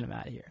guy. Get him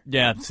out of here.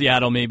 Yeah,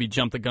 Seattle maybe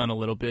jumped the gun a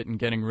little bit in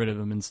getting rid of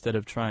him instead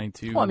of trying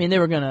to. Well, they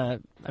were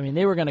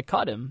gonna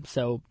cut him.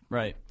 So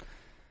right,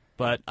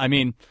 but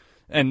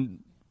and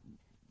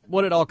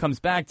what it all comes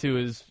back to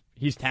is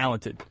he's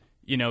talented.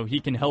 He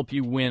can help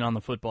you win on the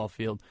football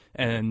field.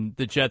 And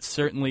the Jets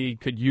certainly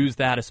could use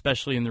that,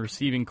 especially in the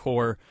receiving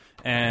core.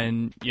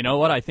 And you know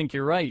what? I think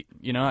you're right.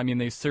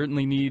 They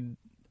certainly need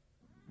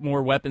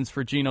more weapons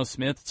for Geno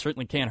Smith. It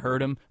certainly can't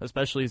hurt him,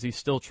 especially as he's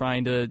still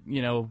trying to,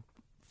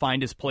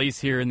 find his place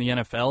here in the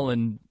NFL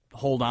and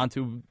hold on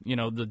to,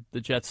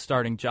 the Jets'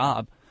 starting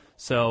job.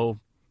 So,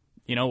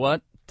 you know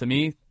what? To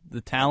me, the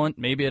talent,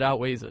 maybe it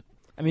outweighs it.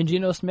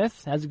 Geno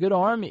Smith has a good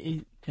arm.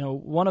 He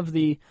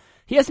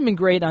hasn't been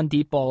great on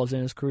deep balls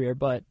in his career,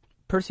 but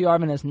Percy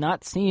Harvin has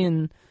not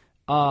seen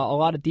a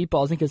lot of deep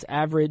balls. I think his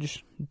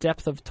average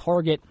depth of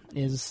target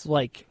is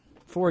like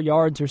 4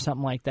 yards or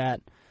something like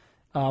that.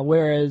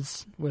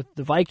 Whereas with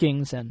the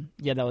Vikings, and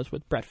that was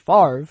with Brett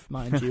Favre,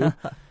 mind you,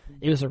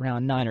 it was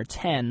around 9 or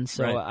 10.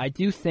 So I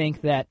do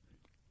think that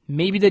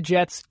maybe the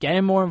Jets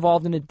getting more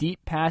involved in a deep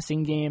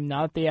passing game.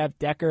 Now that they have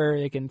Decker,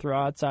 they can throw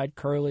outside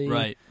Curley.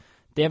 Right.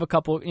 They have a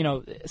couple,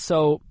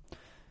 so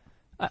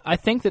I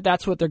think that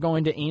that's what they're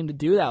going to aim to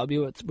do. That would be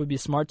what would be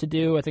smart to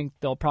do. I think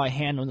they'll probably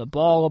hand them the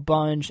ball a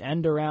bunch,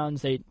 end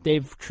arounds.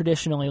 They've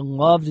traditionally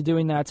loved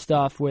doing that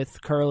stuff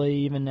with Curley,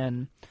 even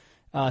and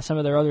some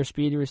of their other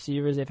speedy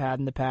receivers they've had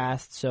in the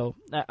past. So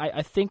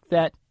I think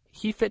that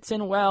he fits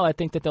in well. I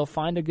think that they'll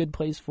find a good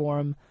place for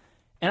him.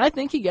 And I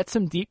think he gets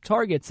some deep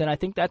targets, and I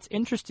think that's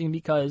interesting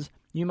because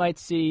you might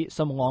see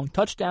some long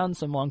touchdowns,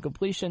 some long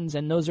completions,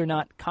 and those are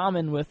not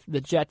common with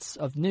the Jets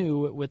of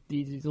new, with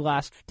the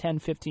last 10,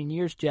 15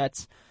 years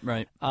Jets.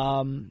 Right.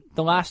 The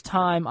last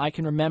time I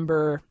can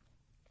remember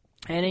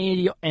an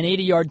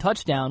 80-yard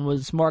touchdown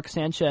was Mark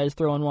Sanchez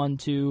throwing one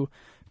to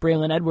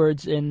Braylon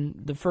Edwards in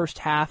the first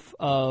half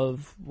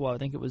of, I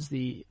think it was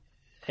the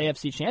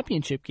AFC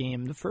Championship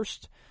game, the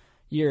first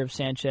year of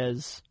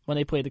Sanchez when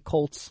they played the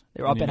Colts.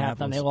 They were up at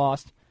halftime, they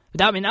lost.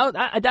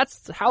 But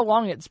that's how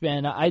long it's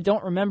been. I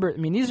don't remember.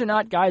 These are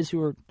not guys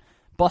who are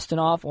busting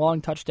off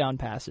long touchdown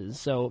passes.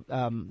 So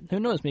who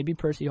knows? Maybe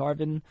Percy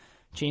Harvin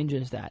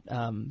changes that.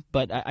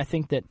 But I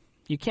think that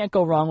you can't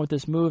go wrong with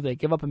this move. They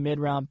give up a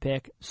mid-round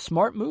pick.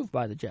 Smart move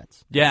by the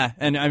Jets. Yeah,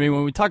 and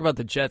when we talk about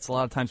the Jets, a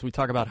lot of times we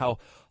talk about how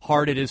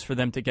hard it is for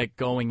them to get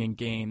going in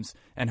games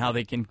and how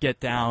they can get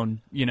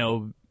down,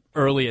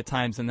 early at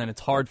times, and then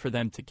it's hard for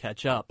them to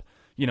catch up.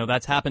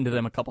 That's happened to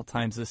them a couple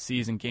times this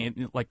season,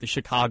 game like the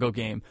Chicago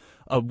game.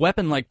 A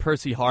weapon like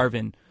Percy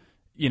Harvin,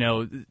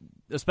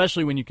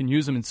 especially when you can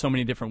use him in so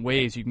many different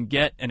ways, you can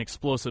get an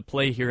explosive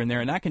play here and there,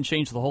 and that can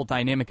change the whole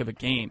dynamic of a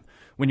game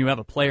when you have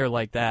a player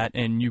like that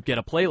and you get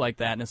a play like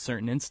that in a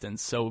certain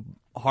instance. So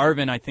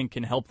Harvin, I think,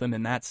 can help them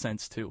in that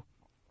sense too.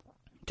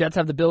 Jets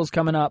have the Bills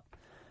coming up,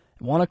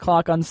 1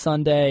 o'clock on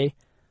Sunday.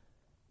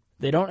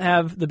 They don't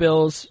have the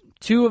Bills.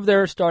 2 of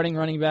their starting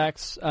running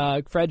backs,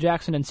 Fred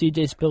Jackson and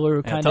C.J. Spiller,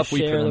 who kind of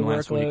share the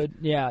workload.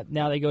 Yeah,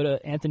 now they go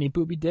to Anthony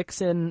Booby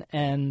Dixon,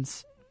 and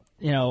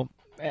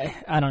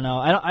I don't know.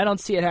 I don't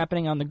see it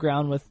happening on the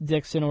ground with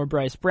Dixon or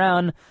Bryce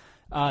Brown.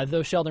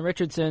 Though Sheldon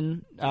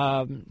Richardson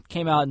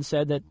came out and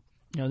said that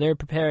they're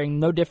preparing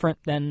no different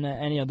than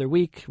any other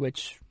week,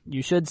 which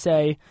you should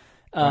say.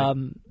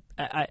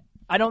 Right.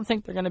 I don't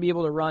think they're going to be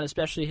able to run,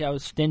 especially how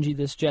stingy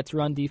this Jets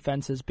run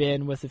defense has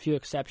been, with a few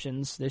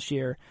exceptions this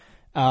year.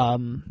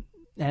 And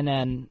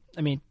then,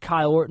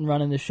 Kyle Orton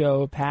running the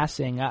show,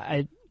 passing.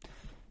 I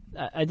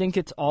think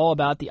it's all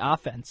about the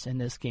offense in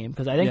this game,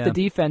 because I think the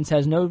defense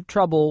has no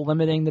trouble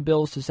limiting the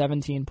Bills to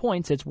 17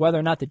 points. It's whether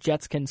or not the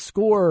Jets can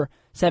score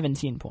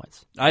 17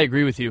 points. I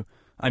agree with you.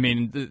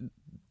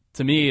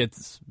 To me,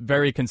 it's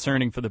very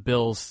concerning for the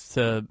Bills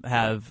to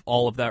have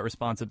all of that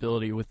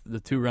responsibility with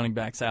the two running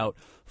backs out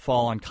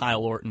fall on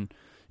Kyle Orton.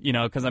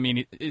 Because,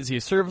 is he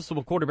a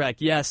serviceable quarterback?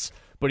 Yes,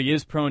 but he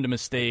is prone to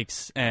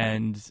mistakes,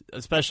 and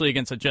especially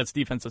against a Jets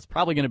defense that's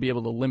probably going to be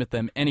able to limit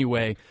them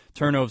anyway.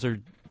 Turnovers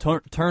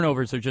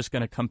are just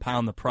going to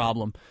compound the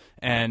problem.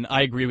 And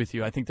I agree with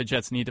you. I think the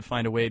Jets need to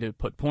find a way to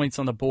put points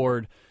on the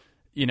board,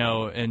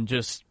 and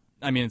just,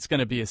 it's going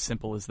to be as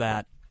simple as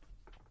that.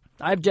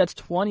 I have Jets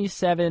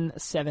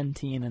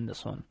 27-17 in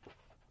this one.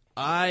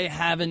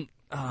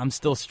 I'm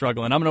still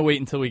struggling. I'm going to wait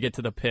until we get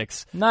to the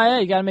picks. No,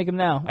 you got to make them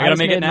now. I got to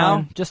make it now?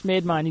 Mine. Just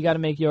made mine. You got to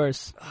make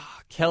yours.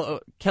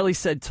 Kelly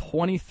said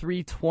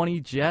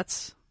 23-20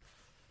 Jets.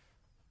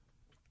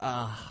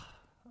 I'll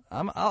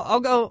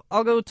go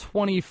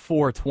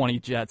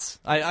 24-20 Jets.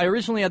 I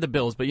originally had the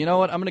Bills, but you know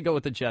what? I'm going to go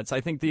with the Jets. I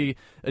think the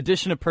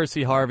addition of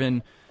Percy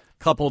Harvin,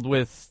 coupled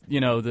with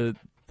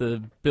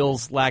the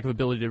Bills' lack of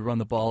ability to run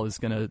the ball, is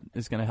gonna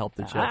help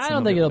the Jets. I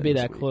don't think it'll be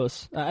that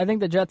close. I think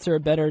the Jets are a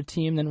better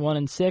team than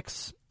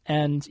 1-6,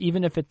 and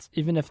even if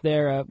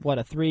they're a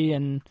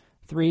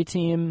 3-3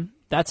 team,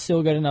 that's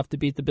still good enough to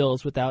beat the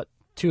Bills without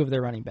two of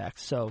their running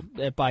backs. So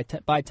by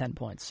 10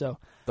 points. So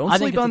don't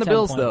sleep on the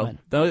Bills, though.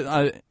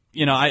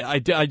 I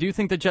do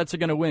think the Jets are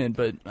going to win,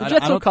 but the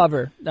Jets will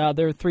cover. They're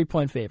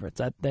 3-point favorites.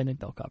 I think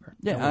they'll cover.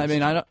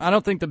 Yeah, I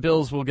don't think the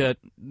Bills will get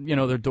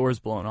their doors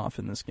blown off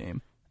in this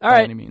game. All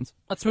right, any means.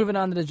 Let's move it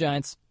on to the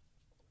Giants.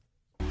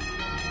 And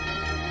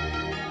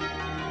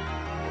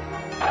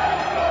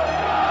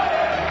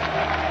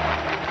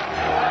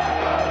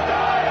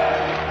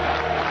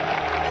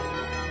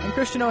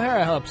Christian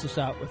O'Hara helps us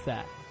out with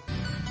that.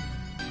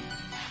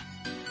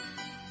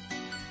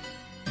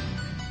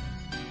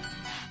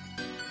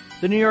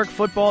 The New York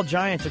Football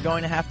Giants are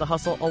going to have to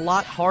hustle a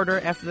lot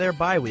harder after their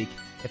bye week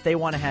if they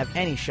want to have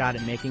any shot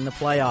at making the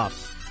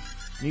playoffs.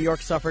 New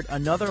York suffered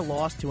another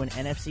loss to an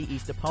NFC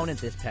East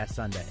opponent this past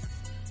Sunday,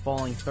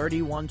 falling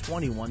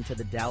 31-21 to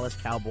the Dallas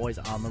Cowboys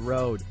on the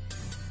road.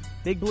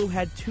 Big Blue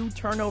had 2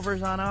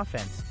 turnovers on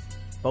offense,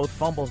 both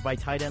fumbles by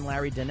tight end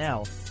Larry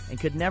Donnell, and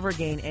could never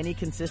gain any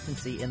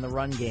consistency in the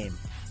run game.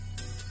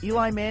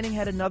 Eli Manning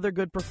had another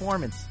good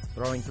performance,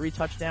 throwing 3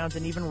 touchdowns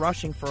and even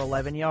rushing for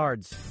 11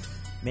 yards.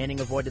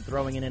 Manning avoided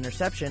throwing an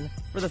interception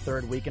for the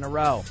 3rd week in a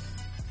row.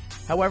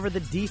 However,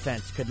 the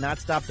defense could not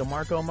stop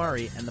DeMarco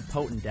Murray and the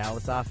potent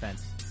Dallas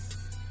offense.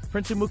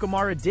 Prince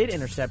Amukamara did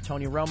intercept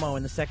Tony Romo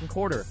in the 2nd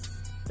quarter.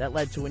 That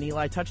led to an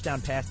Eli touchdown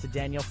pass to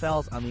Daniel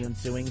Fells on the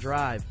ensuing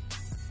drive.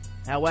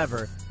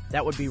 However,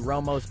 that would be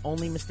Romo's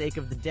only mistake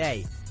of the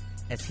day,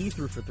 as he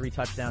threw for 3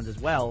 touchdowns as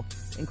well,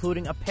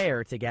 including a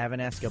pair to Gavin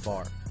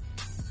Escobar.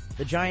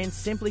 The Giants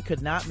simply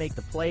could not make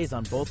the plays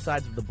on both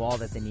sides of the ball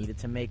that they needed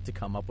to make to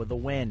come up with a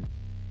win.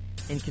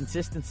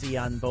 Inconsistency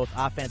on both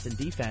offense and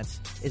defense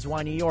is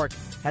why New York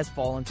has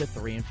fallen to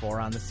 3-4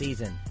 on the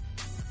season.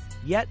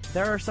 Yet,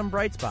 there are some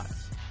bright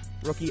spots.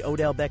 Rookie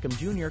Odell Beckham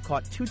Jr.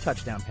 caught 2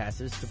 touchdown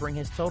passes to bring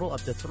his total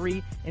up to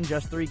 3 in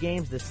just 3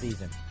 games this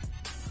season.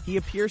 He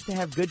appears to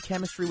have good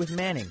chemistry with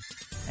Manning,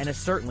 and is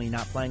certainly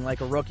not playing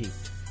like a rookie.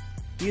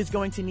 He is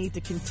going to need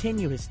to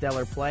continue his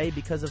stellar play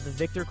because of the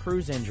Victor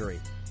Cruz injury.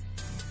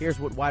 Here's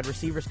what wide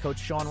receivers coach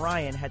Sean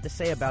Ryan had to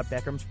say about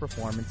Beckham's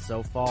performance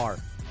so far.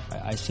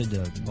 I said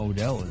to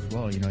Odell as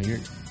well,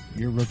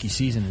 your rookie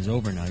season is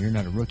over now. You're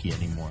not a rookie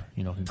anymore.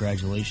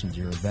 Congratulations,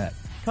 you're a vet.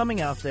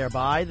 Coming out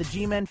thereby, the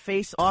G-Men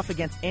face off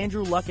against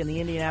Andrew Luck and the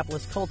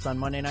Indianapolis Colts on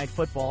Monday Night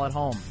Football at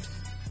home.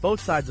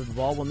 Both sides of the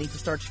ball will need to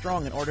start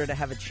strong in order to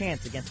have a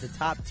chance against the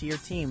top-tier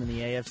team in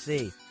the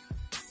AFC.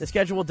 The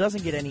schedule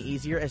doesn't get any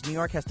easier as New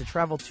York has to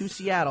travel to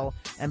Seattle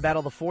and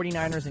battle the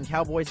 49ers and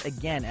Cowboys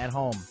again at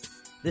home.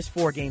 This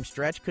 4-game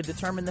stretch could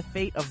determine the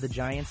fate of the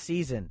Giants'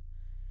 season.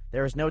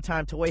 There is no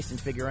time to waste in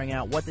figuring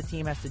out what the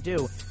team has to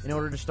do in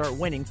order to start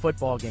winning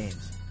football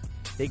games.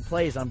 Big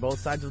plays on both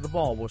sides of the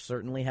ball will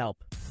certainly help.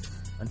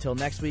 Until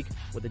next week,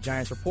 with the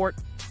Giants Report,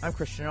 I'm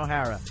Christian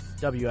O'Hara,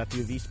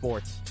 WFUV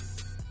Sports.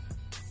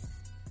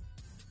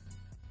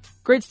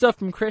 Great stuff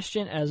from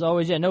Christian, as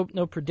always. Yeah,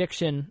 no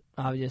prediction,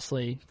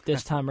 obviously,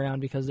 this time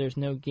around because there's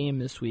no game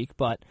this week.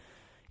 But,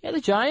 yeah,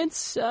 the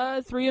Giants,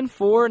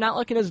 3-4, not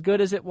looking as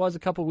good as it was a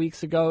couple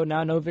weeks ago.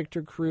 Now no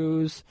Victor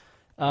Cruz.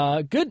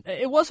 Good.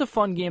 It was a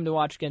fun game to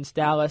watch against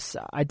Dallas.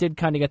 I did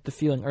kind of get the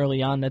feeling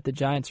early on that the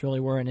Giants really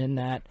weren't in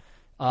that.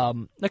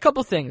 A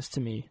couple things to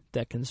me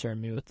that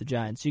concern me with the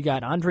Giants. You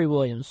got Andre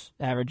Williams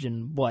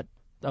averaging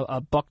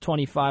a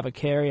 $125 a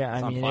carry.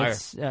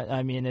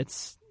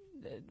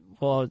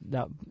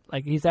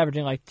 He's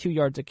averaging like 2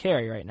 yards a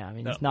carry right now.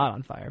 He's not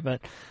on fire,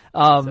 but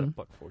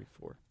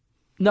 $144.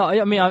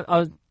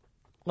 No,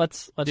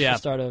 let's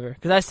just start over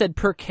because I said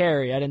per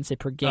carry. I didn't say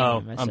per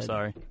game. I'm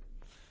sorry.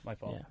 My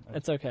fault. Yeah,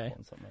 it's okay.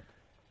 Something up.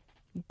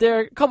 There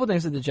are a couple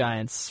things with the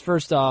Giants.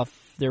 First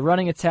off, their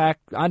running attack,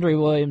 Andre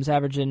Williams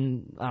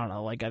averaging, I don't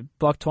know, like a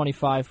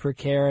 $1.25 per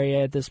carry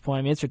at this point.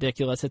 I mean, it's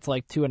ridiculous. It's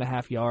like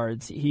 2.5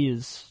 yards.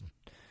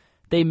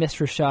 They missed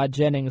Rashad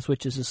Jennings,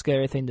 which is a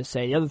scary thing to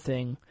say. The other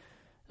thing,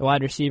 the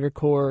wide receiver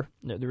core,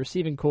 the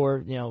receiving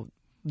core,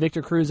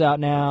 Victor Cruz out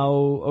now,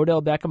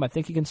 Odell Beckham, I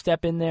think he can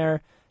step in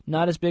there.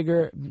 Not as big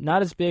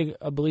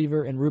a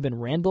believer in Ruben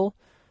Randle,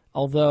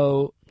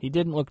 although he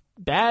didn't look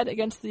bad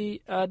against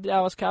the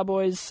Dallas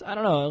Cowboys. I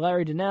don't know.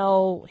 Larry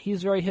Donnell,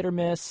 he's very hit or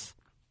miss.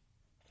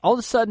 All of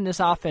a sudden, this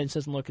offense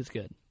doesn't look as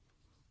good.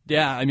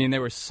 Yeah, I mean, they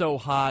were so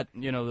hot.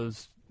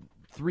 Those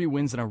 3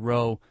 wins in a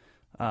row,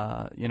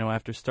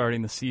 after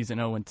starting the season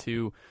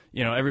 0-2.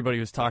 Everybody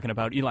was talking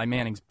about Eli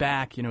Manning's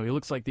back. He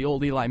looks like the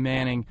old Eli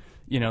Manning.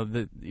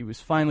 He was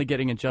finally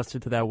getting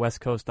adjusted to that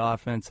West Coast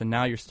offense, and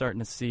now you're starting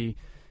to see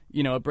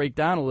it break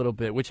down a little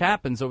bit, which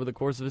happens over the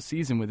course of a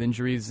season with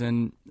injuries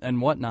and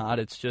whatnot.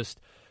 It's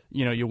just,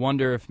 you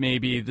wonder if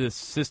maybe this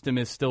system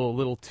is still a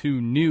little too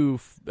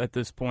new at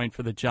this point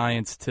for the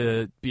Giants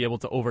to be able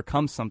to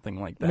overcome something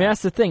like that. I mean,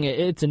 that's the thing.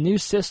 It's a new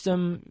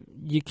system.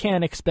 You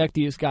can't expect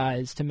these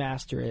guys to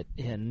master it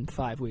in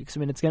 5 weeks. I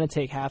mean, it's going to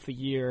take half a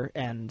year,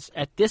 and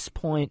at this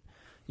point,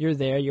 you're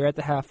there. You're at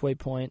the halfway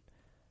point.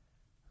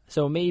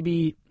 So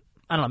maybe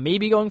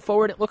going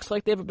forward, it looks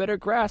like they have a better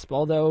grasp,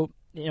 although,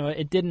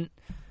 it didn't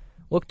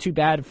look too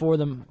bad for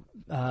them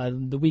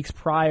the weeks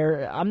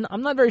prior. I'm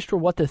not very sure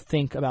what to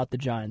think about the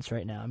Giants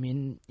right now. I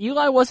mean,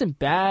 Eli wasn't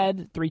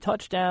bad. 3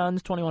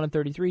 touchdowns,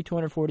 21-33,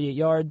 248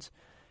 yards.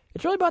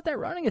 It's really about that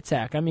running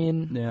attack. I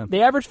mean,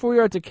 They averaged 4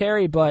 yards a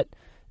carry, but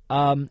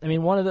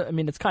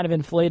it's kind of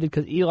inflated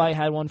because Eli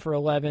had 1 for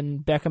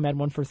 11, Beckham had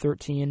 1 for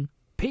 13.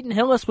 Peyton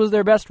Hillis was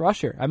their best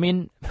rusher. I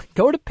mean,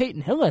 go to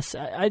Peyton Hillis.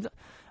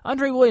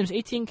 Andre Williams,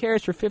 18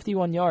 carries for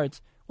 51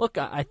 yards. Look,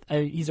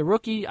 he's a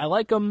rookie. I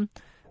like him.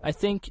 I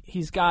think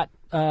he's got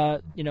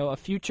a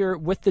future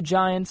with the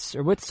Giants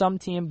or with some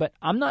team, but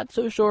I'm not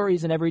so sure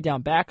he's an every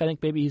down back. I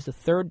think maybe he's a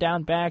third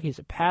down back. He's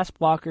a pass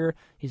blocker.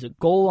 He's a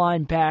goal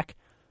line back.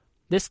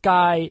 This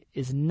guy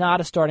is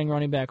not a starting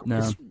running back,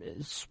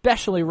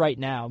 especially right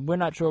now. We're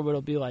not sure what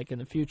it'll be like in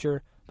the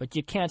future, but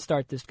you can't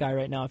start this guy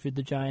right now if you're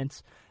the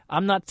Giants.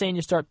 I'm not saying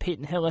you start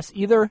Peyton Hillis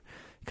either,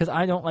 because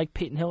I don't like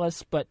Peyton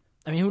Hillis, but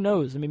I mean, who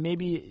knows? I mean,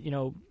 maybe,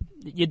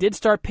 you did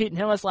start Peyton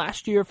Hillis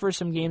last year for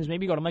some games.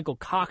 Maybe go to Michael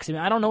Cox. I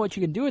mean, I don't know what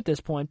you can do at this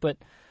point, but,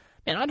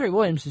 man, Andre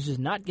Williams is just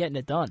not getting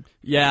it done.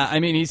 Yeah, I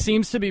mean, he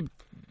seems to be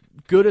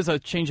good as a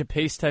change of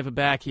pace type of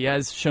back. He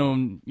has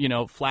shown,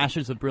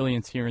 flashes of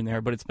brilliance here and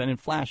there, but it's been in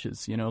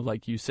flashes,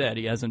 like you said.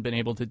 He hasn't been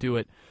able to do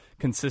it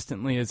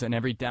consistently as an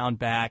every down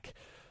back.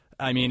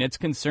 I mean, it's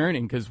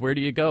concerning because where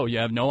do you go? You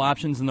have no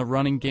options in the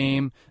running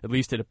game. At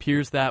least it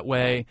appears that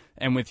way.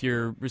 And with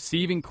your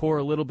receiving core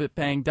a little bit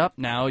banged up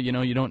now,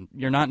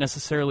 you're not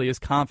necessarily as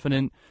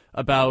confident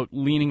about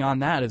leaning on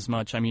that as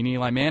much. I mean,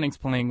 Eli Manning's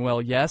playing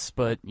well, yes,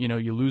 but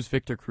you lose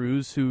Victor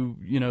Cruz,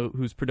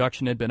 whose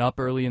production had been up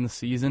early in the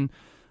season.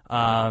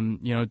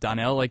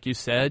 Donnell, like you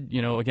said,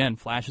 again,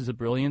 flashes of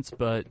brilliance,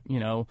 but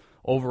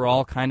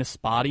overall kind of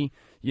spotty.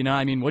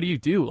 I mean, what do you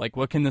do? Like,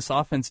 what can this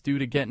offense do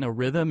to get in a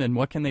rhythm, and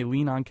what can they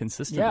lean on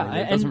consistently? Yeah,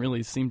 there doesn't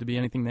really seem to be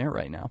anything there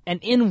right now.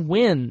 And in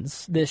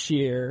wins this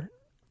year,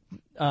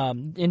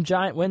 in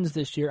Giant wins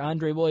this year,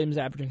 Andre Williams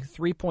averaging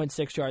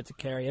 3.6 yards a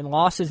carry. In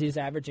losses, he's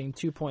averaging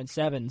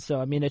 2.7. So,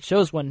 I mean, it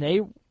shows when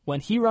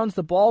he runs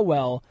the ball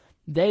well,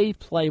 they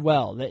play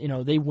well.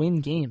 That they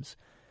win games.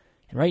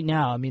 And right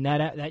now, I mean,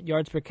 that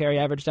yards per carry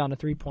average down to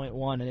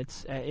 3.1,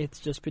 and it's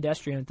just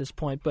pedestrian at this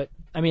point. But,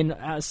 I mean,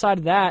 aside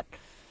of that,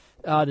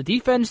 the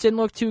defense didn't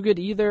look too good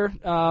either.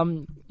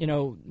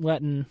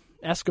 Letting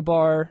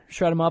Escobar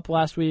shred him up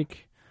last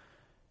week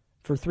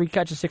for 3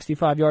 catches,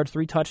 65 yards,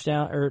 2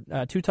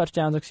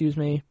 touchdowns.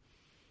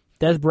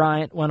 Des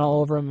Bryant went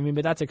all over him. I mean,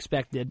 but that's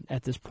expected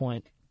at this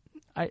point.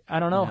 I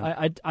don't know.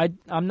 Yeah.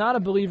 I'm not a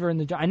believer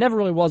in I never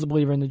really was a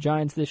believer in the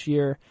Giants this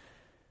year.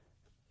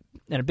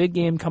 And a big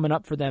game coming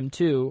up for them,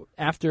 too,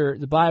 after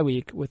the bye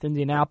week with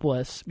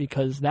Indianapolis,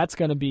 because that's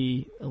going to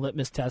be a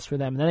litmus test for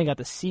them. And then they got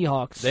the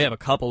Seahawks. They have a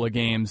couple of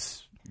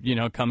games,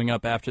 coming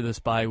up after this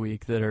bye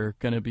week that are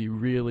going to be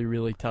really,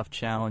 really tough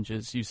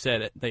challenges. You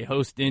said it. They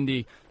host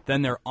Indy,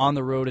 then they're on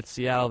the road at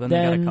Seattle, then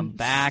they got to come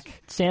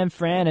back. San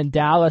Fran and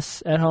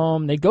Dallas at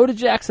home. They go to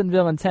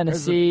Jacksonville and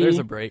Tennessee. There's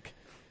a break.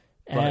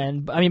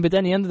 And but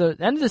then the end of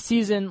the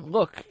season,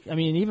 look, I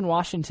mean, even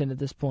Washington at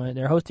this point,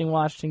 they're hosting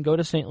Washington, go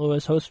to St.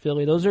 Louis, host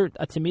Philly. Those are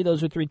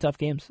 3 tough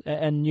games.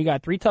 And you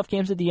got 3 tough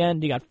games at the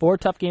end. You got 4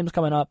 tough games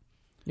coming up.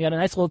 You got a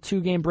nice little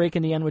 2-game break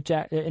in the end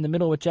in the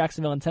middle with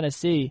Jacksonville and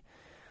Tennessee.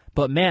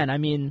 But man, I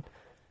mean,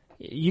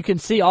 you can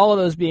see all of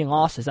those being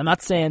losses. I'm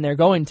not saying they're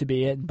going to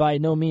be. By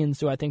no means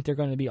do I think they're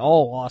going to be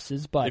all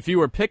losses. But if you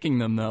were picking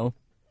them, though.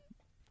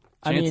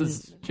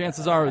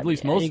 Chances are at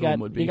least most of them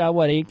would be. You got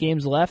 8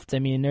 games left? I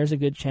mean, there's a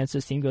good chance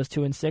this team goes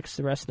 2-6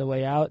 the rest of the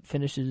way out,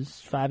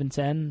 finishes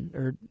 5-10,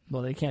 or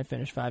they can't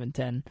finish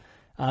 5-10.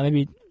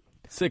 Maybe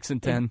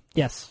 6-10.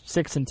 Yes,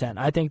 6-10.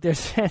 I think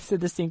there's a chance that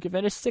this team could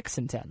finish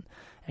 6-10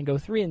 and go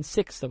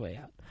 3-6 the way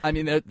out. I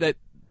mean, that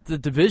the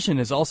division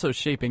is also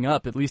shaping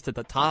up, at least at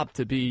the top,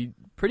 to be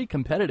pretty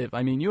competitive.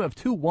 I mean, you have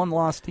 2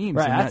 one-loss teams.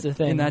 Right, in that's that, the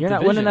thing. In that You're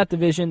division. not winning that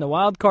division. The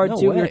wild card, No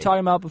too, we way. were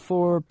talking about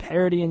before,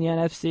 parity in the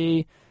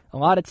NFC. A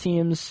lot of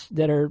teams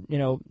that are,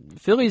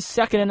 Philly's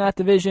second in that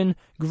division,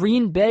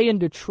 Green Bay and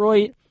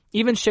Detroit,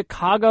 even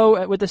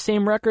Chicago with the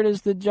same record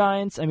as the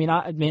Giants.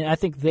 I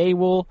think they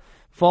will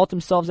vault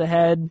themselves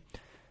ahead.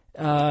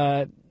 You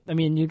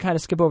kind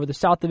of skip over the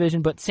South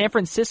Division, but San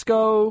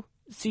Francisco,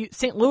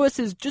 St. Louis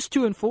is just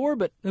 2-4,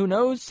 but who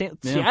knows?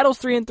 Seattle's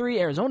 3-3,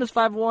 Arizona's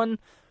 5-1.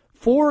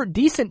 4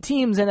 decent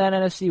teams in that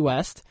NFC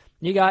West.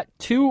 You got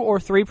 2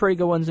 or 3 pretty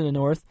good ones in the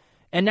North,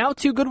 and now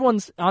 2 good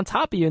ones on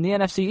top of you in the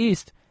NFC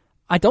East.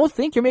 I don't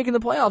think you're making the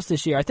playoffs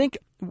this year. I think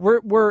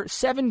we're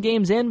 7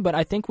 games in, but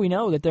I think we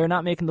know that they're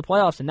not making the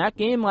playoffs, and that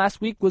game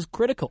last week was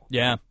critical.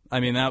 Yeah,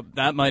 I mean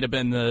that might have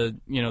been the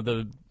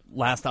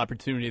last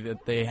opportunity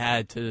that they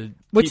had to.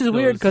 Which is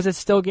weird because it's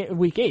still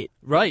week 8.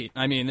 Right.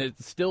 I mean,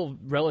 it's still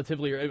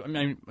relatively.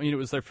 It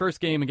was their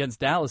first game against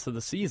Dallas of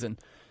the season.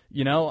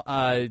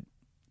 Looking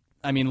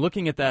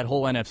at that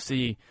whole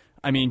NFC,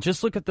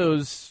 just look at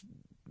those.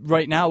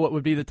 Right now, what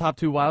would be the top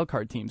 2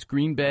 wildcard teams,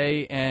 Green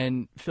Bay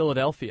and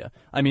Philadelphia.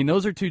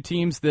 Those are 2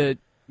 teams that,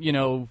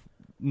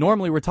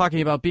 normally we're talking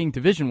about being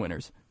division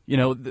winners.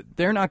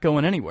 They're not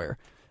going anywhere.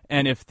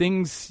 And if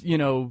things,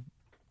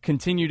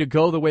 continue to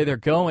go the way they're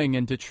going,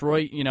 and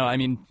Detroit, I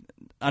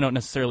don't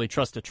necessarily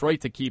trust Detroit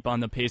to keep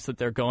on the pace that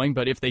they're going,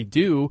 but if they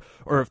do,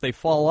 or if they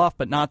fall off,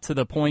 but not to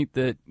the point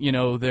that,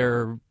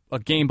 they're a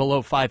game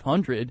below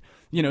 500,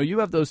 you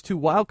have those 2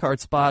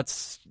 wildcard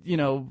spots,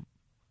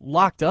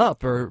 locked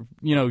up, or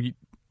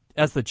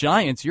as the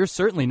Giants, you're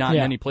certainly not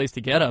in any place to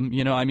get them.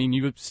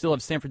 You still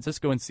have San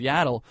Francisco and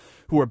Seattle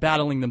who are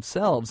battling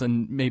themselves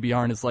and maybe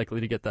aren't as likely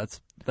to get those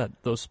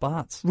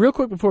spots. Real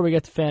quick before we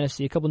get to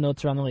fantasy, a couple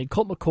notes around the league.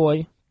 Colt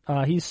McCoy,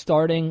 he's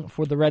starting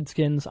for the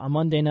Redskins on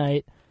Monday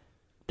night.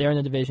 They're in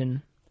the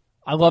division.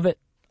 I love it.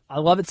 I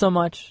love it so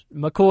much.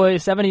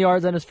 McCoy, 70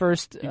 yards on his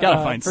first. You got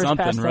to find first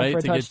something, right,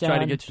 to try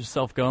to get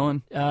yourself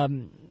going.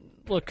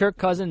 Look, Kirk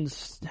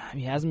Cousins,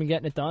 he hasn't been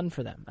getting it done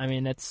for them.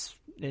 It's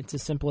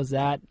as simple as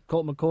that.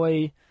 Colt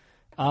McCoy,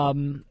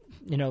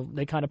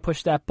 they kind of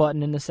pushed that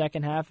button in the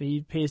second half.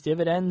 He pays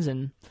dividends,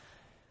 and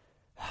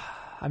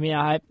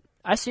I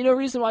see no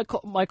reason why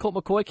Colt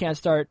McCoy can't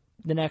start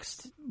the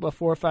next 4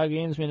 or 5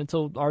 games,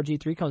 until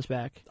RG3 comes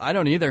back. I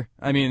don't either.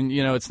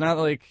 It's not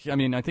like,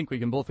 I think we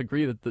can both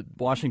agree that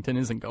Washington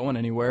isn't going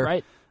anywhere.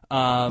 Right.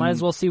 Might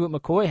as well see what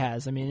McCoy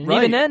has. Right.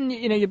 Even then,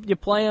 you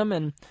play him,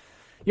 and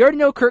you already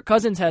know Kirk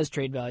Cousins has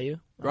trade value.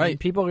 Right.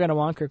 People are going to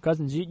want Kirk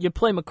Cousins. You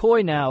play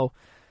McCoy now,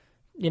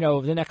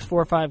 the next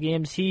 4 or 5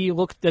 games, if he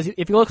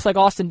looks like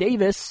Austin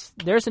Davis,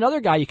 there's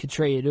another guy you could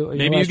trade.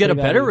 Maybe you get a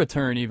better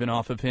return even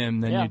off of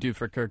him than you do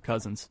for Kirk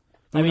Cousins.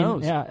 Who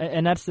knows? Yeah,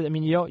 and that's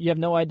you have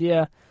no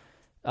idea,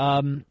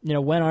 when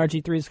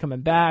RG3 is coming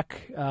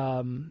back.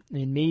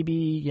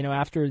 Maybe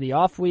after the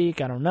off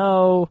week, I don't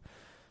know.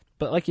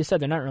 But like you said,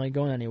 they're not really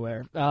going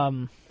anywhere.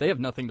 They have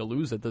nothing to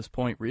lose at this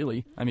point,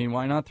 really.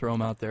 Why not throw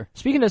them out there?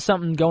 Speaking of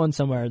something going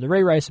somewhere, the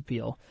Ray Rice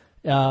appeal.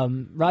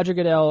 Roger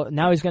Goodell,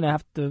 now he's going to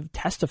have to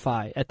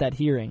testify at that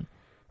hearing.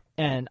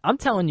 And I'm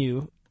telling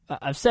you,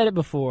 I've said it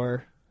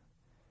before,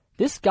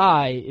 this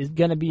guy is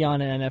going to be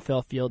on an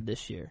NFL field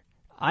this year.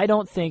 I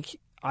don't think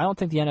the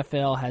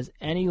NFL has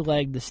any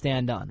leg to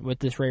stand on with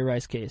this Ray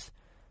Rice case.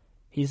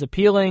 He's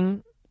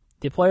appealing.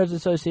 The Players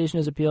Association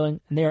is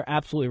appealing, and they are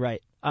absolutely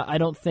right. I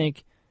don't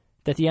think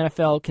that the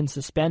NFL can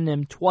suspend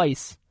him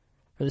twice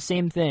for the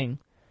same thing.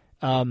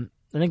 I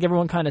think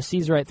everyone kind of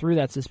sees right through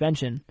that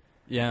suspension.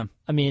 Yeah.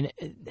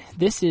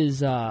 This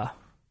is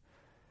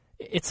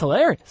it's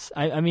hilarious.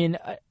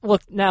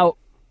 Look, now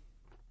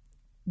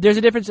there's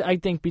a difference, I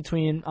think,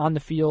 between on the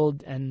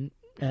field and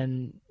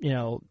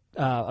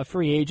a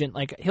free agent.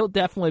 Like, he'll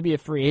definitely be a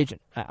free agent,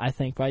 I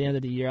think, by the end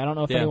of the year. I don't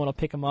know if anyone will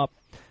pick him up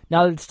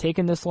now that it's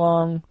taken this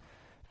long.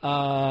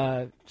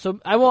 So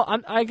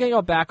I can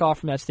go back off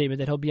from that statement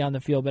that he'll be on the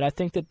field, but I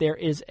think that there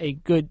is a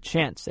good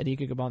chance that he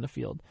could come on the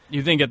field.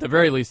 You think at the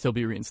very least he'll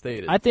be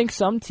reinstated? I think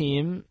some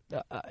team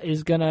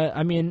is gonna.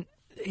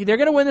 They're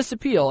gonna win this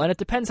appeal, and it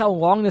depends how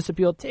long this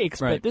appeal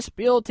takes. Right. But this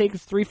appeal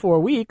takes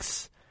 3-4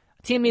 weeks.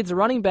 A team needs a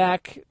running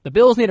back. The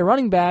Bills need a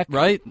running back.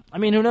 Right.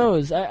 Who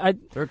knows? There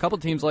are a couple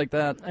teams like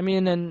that.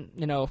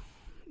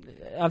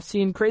 I've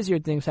seen crazier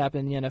things happen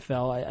in the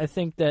NFL. I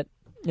think that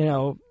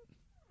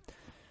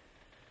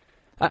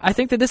I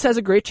think that this has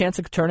a great chance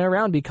of turning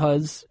around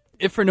because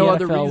if for no the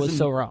other NFL reason, was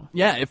so wrong.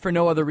 Yeah, if for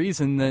no other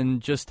reason than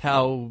just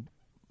how,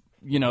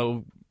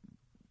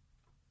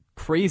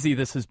 crazy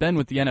this has been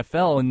with the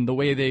NFL and the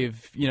way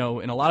they've, in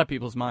a lot of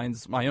people's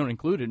minds, my own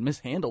included,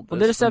 mishandled this. Well,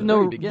 they just have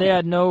they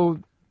had no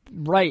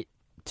right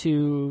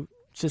to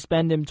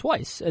suspend him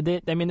twice.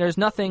 There's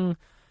nothing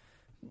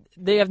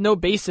they have no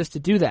basis to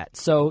do that.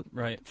 So,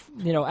 Right.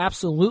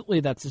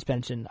 Absolutely that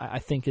suspension, I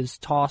think, is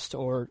tossed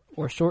or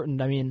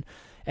shortened. I mean,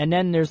 and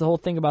then there's the whole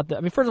thing about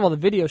first of all, the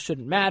video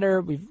shouldn't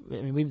matter.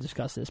 We've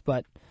discussed this,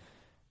 but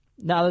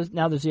now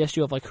there's the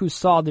issue of who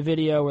saw the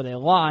video, were they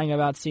lying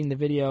about seeing the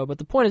video? But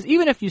the point is,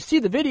 even if you see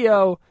the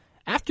video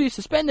after you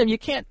suspend him, you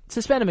can't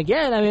suspend him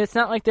again. I mean, it's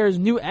not like there's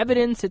new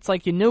evidence. It's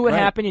like you knew what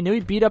happened. You knew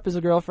he beat up his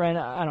girlfriend.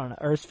 I don't know,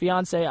 or his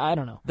fiance. I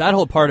don't know. That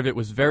whole part of it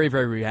was very,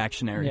 very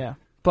reactionary. Yeah,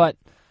 but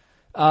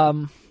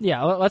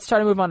let's try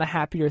to move on to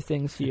happier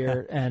things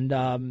here. And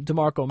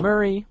DeMarco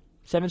Murray,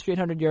 7 straight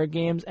 100-yard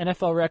games,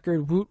 NFL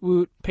record. Woot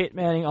woot. Peyton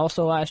Manning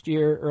also last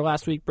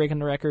week breaking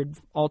the record,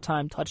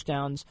 all-time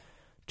touchdowns.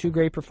 2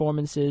 great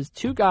performances.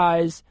 2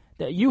 guys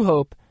that you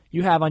hope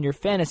you have on your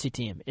fantasy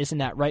team. Isn't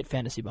that right,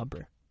 Fantasy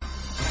Bumper?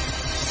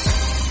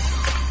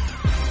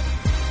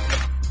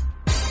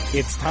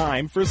 It's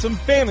time for some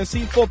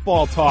fantasy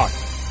football talk.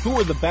 Who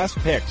are the best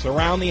picks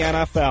around the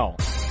NFL?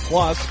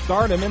 Plus,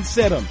 start 'em and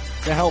sit 'em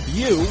to help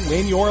you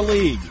win your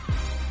league.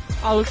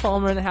 Luke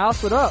Palmer in the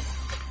house. What up?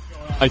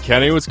 Hi,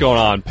 Kenny. What's going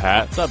on,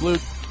 Pat? What's up,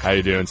 Luke? How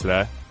you doing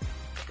today?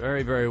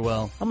 Very, very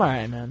well. I'm all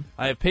right, man.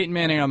 I have Peyton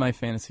Manning on my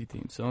fantasy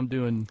team, so I'm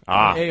doing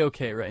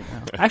A-okay right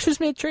now. I actually just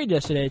made a trade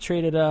yesterday. I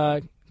traded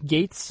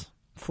Gates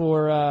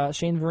for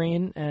Shane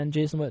Vereen and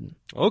Jason Witten.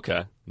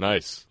 Okay,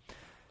 nice.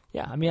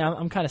 Yeah, I mean,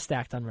 I'm kind of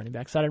stacked on running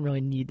back, so I didn't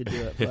really need to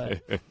do it.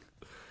 But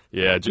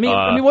yeah, I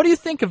mean, what do you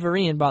think of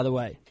Vereen, by the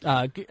way?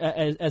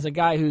 As a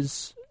guy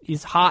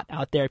he's hot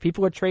out there.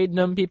 People are trading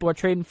him. People are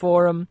trading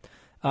for him.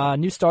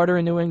 New starter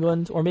in New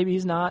England, or maybe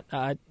he's not.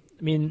 I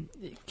mean,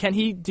 can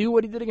he do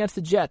what he did against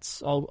the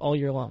Jets all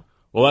year long?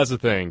 Well, that's the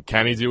thing.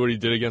 Can he do what he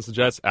did against the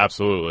Jets?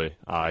 Absolutely.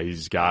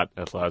 He's got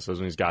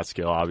athleticism. He's got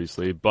skill,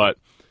 obviously. But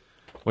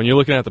when you're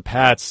looking at the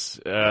Pats,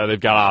 they've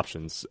got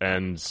options.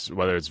 And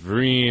whether it's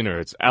Vereen or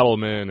it's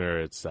Edelman or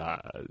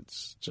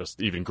it's just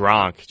even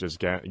Gronk just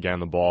getting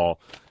the ball,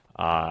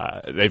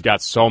 they've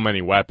got so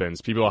many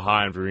weapons. People are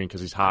high on Vereen because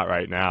he's hot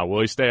right now.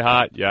 Will he stay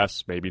hot?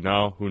 Yes, maybe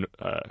no.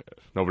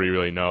 Nobody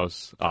really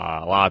knows.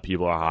 A lot of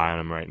people are high on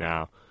him right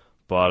now.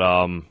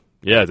 But,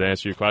 yeah, to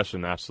answer your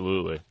question,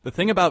 absolutely. The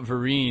thing about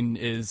Vereen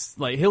is,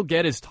 he'll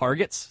get his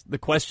targets. The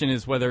question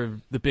is whether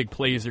the big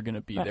plays are going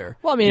to be there.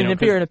 Well, I mean,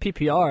 if you're in a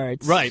PPR,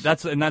 it's... Right,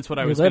 that's what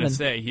I was going to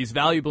say. He's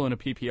valuable in a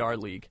PPR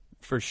league,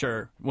 for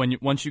sure.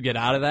 Once you get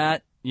out of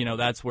that,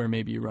 that's where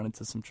maybe you run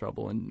into some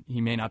trouble, and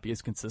he may not be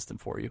as consistent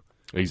for you.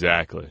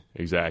 Exactly.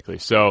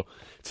 So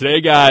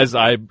today, guys,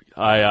 I've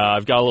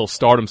got a little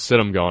stardom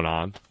sit-em going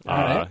on.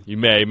 Right. You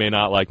may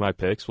not like my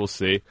picks. We'll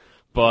see.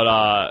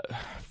 But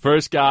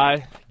first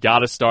guy, got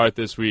to start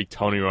this week,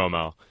 Tony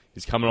Romo.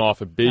 He's coming off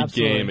a big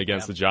game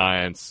against the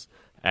Giants,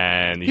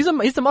 and he's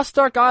a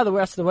must-start guy the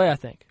rest of the way, I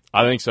think.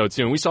 I think so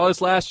too. And we saw this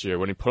last year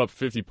when he put up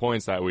 50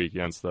 points that week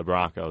against the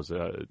Broncos.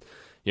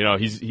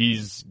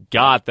 He's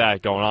got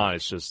that going on.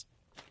 It's just,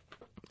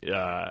 he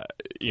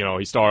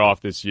started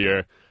off this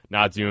year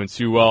not doing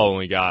too well.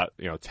 Only got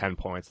 10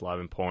 points,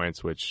 11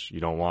 points, which you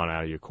don't want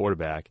out of your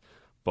quarterback.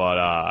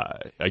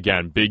 But,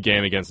 again, big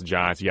game against the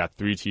Giants. He got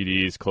 3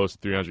 TDs, close to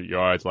 300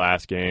 yards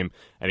last game,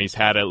 and he's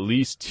had at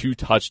least 2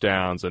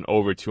 touchdowns and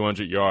over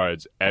 200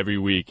 yards every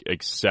week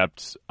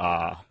since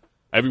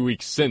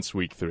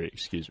week 3,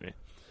 excuse me.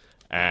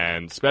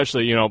 And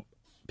especially,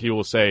 people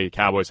will say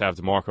Cowboys have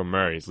DeMarco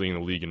Murray. He's leading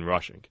the league in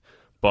rushing.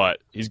 But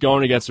he's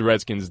going against the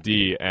Redskins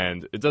D,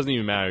 and it doesn't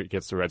even matter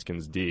against the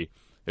Redskins D.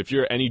 If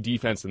you're any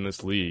defense in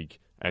this league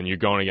and you're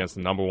going against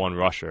the number 1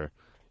 rusher,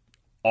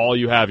 all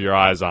you have your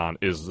eyes on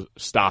is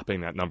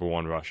stopping that number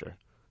 1 rusher.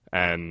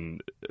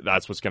 And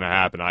that's what's going to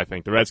happen, I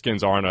think. The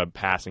Redskins aren't a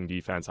passing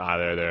defense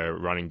either. They're a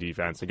running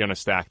defense. They're going to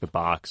stack the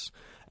box.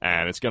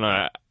 And it's going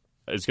to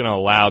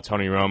allow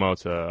Tony Romo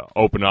to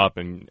open up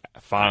and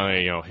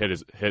finally,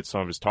 hit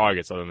some of his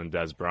targets other than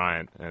Dez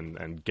Bryant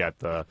and get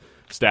the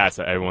stats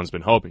that everyone's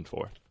been hoping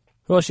for.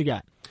 Who else you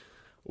got?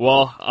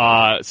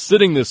 Well,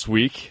 sitting this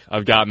week,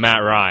 I've got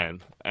Matt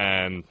Ryan.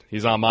 And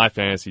he's on my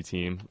fantasy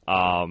team.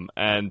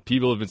 And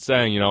people have been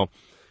saying,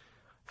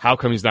 how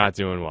come he's not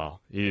doing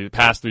well? The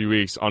past 3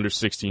 weeks, under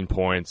 16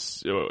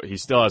 points. He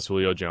still has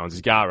Julio Jones.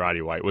 He's got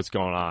Roddy White. What's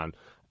going on?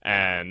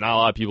 And not a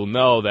lot of people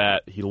know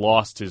that he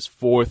lost his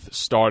 4th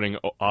starting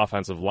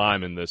offensive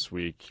lineman this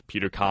week,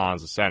 Peter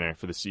Collins, the center,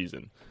 for the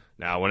season.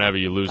 Now, whenever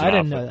you lose I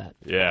didn't know that.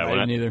 Yeah, I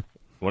didn't either.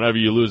 Whenever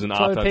you lose an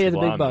offensive lineman. That's why we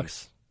pay the big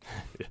bucks.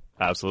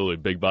 Absolutely.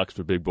 Big bucks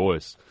for big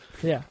boys.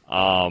 Yeah.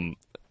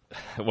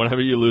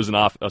 Whenever you lose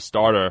a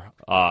starter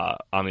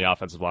on the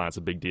offensive line, it's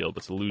a big deal.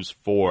 But to lose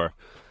 4,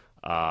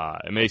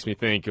 it makes me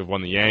think of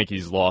when the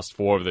Yankees lost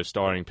 4 of their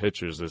starting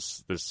pitchers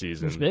this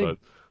season. It's big. But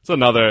it's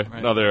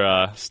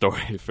another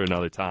story for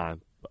another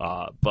time.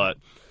 But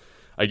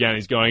again,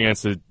 he's going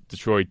against the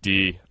Detroit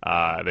D.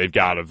 They've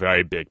got a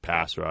very big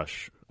pass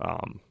rush,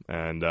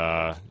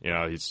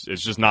 it's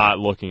just not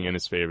looking in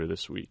his favor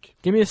this week.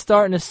 Give me a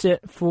start and a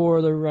sit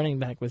for the running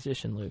back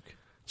position, Luke.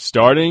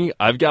 Starting,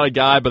 I've got a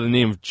guy by the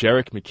name of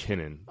Jerick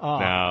McKinnon. Oh.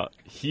 Now,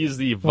 he's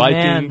the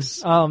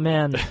Vikings. Oh,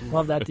 man.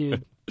 Love that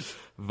dude.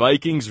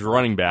 Vikings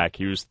running back.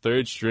 He was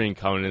third string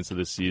coming into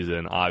the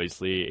season.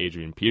 Obviously,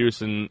 Adrian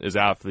Peterson is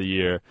out for the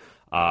year.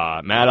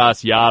 Matt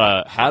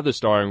Asiata had the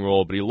starting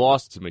role, but he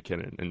lost to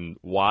McKinnon. And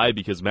why?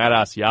 Because Matt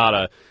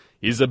Asiata,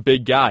 he's a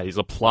big guy. He's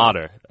a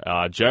plotter.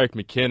 Jerick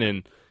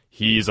McKinnon,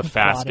 he's a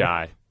fast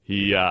guy.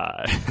 He.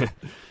 Well,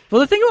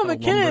 the thing about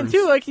McKinnon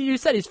too, like you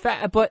said, he's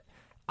fat. But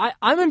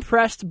I'm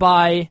impressed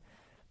by.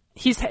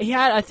 He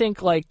had, I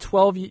think, like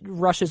 12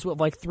 rushes with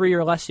like 3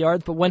 or less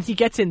yards, but when he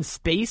gets in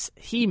space,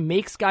 he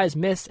makes guys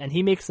miss, and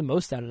he makes the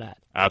most out of that.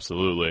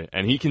 Absolutely.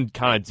 And he can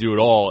kind of do it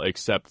all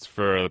except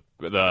for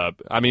he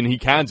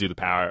can do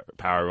the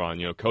power run.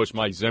 You know, Coach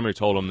Mike Zimmer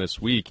told him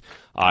this week,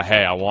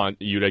 hey, I want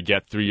you to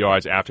get 3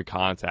 yards after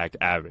contact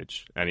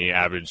average. And he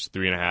averaged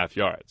 3.5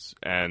 yards,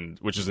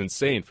 which is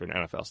insane for an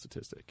NFL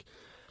statistic.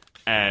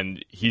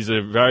 And he's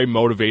a very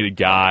motivated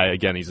guy.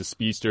 Again, he's a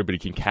speedster, but he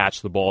can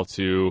catch the ball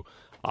too.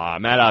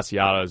 Matt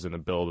Asiata is in the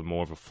build of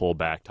more of a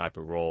fullback type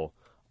of role.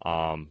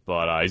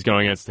 But he's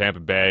going against Tampa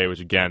Bay, which,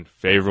 again,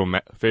 favorable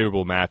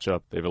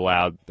matchup.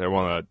 They're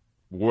one of the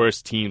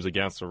worst teams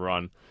against the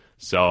run.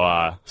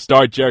 So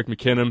start Jerick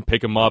McKinnon,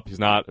 pick him up. He's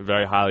not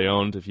very highly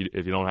owned if you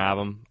don't have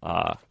him.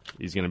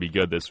 He's going to be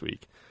good this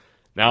week.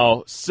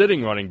 Now,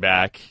 sitting running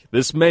back,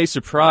 this may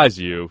surprise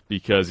you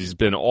because he's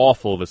been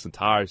awful this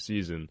entire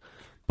season,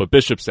 but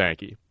Bishop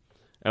Sankey.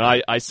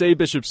 And I say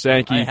Bishop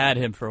Sankey. I had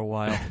him for a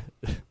while.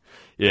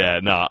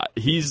 Yeah, no,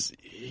 he's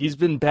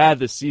been bad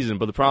this season,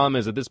 but the problem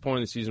is at this point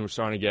in the season we're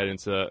starting to get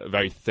into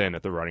very thin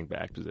at the running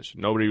back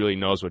position. Nobody really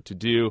knows what to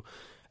do,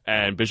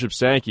 and Bishop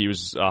Sankey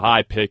was a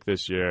high pick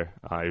this year.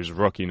 He was a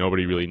rookie.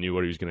 Nobody really knew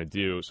what he was going to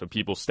do, so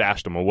people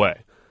stashed him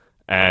away.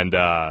 And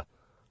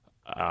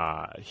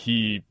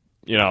he's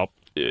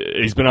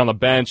been on the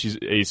bench.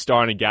 He's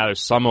starting to gather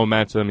some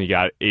momentum. He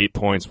got 8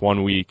 points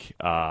 1 week.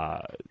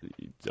 I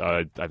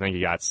think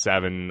he got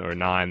 7 or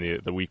 9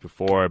 the week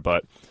before,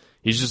 but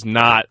he's just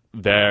not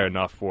there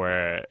enough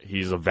where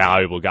he's a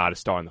valuable guy to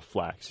start in the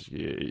flex.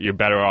 You're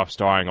better off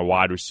starting a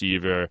wide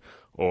receiver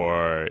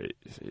or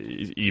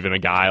even a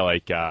guy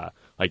like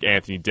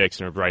Anthony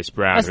Dixon or Bryce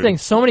Brown. That's the thing.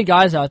 So many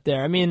guys out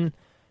there. I mean,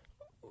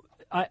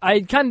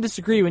 I kind of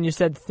disagree when you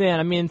said thin.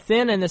 I mean,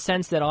 thin in the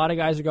sense that a lot of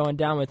guys are going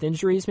down with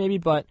injuries maybe,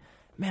 but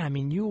man, I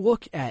mean, you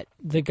look at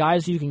the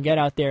guys you can get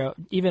out there,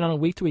 even on a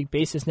week-to-week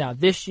basis now.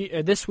 This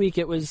week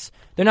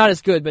they're not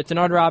as good, but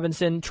Denard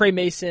Robinson, Trey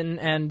Mason,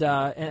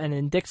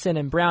 and Dixon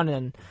and Brown,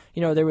 and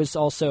there was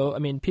also, I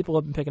mean, people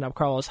have been picking up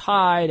Carlos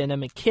Hyde and then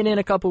McKinnon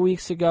a couple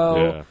weeks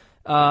ago.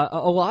 Yeah.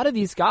 A lot of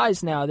these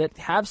guys now that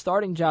have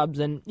starting jobs,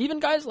 and even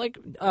guys like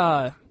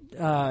Darren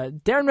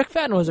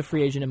McFadden was a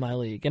free agent in my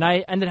league, and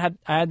I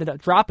ended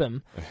up dropping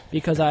him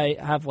because I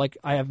have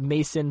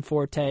Mason,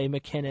 Forte,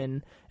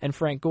 McKinnon, and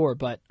Frank Gore.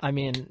 But I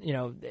mean,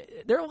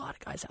 there are a lot of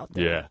guys out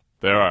there. Yeah,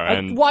 there are.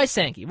 And why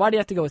Sankey? Why do you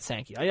have to go with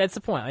Sankey? That's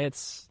the point.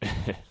 It's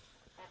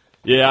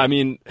yeah, I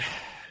mean,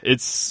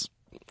 it's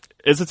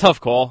a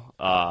tough call,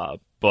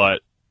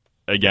 but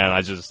again,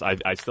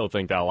 I still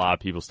think that a lot of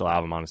people still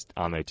have him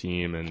on their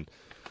team, and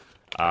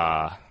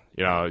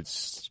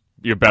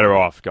you're better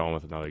off going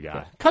with another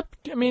guy.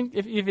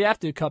 If you have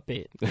to, cut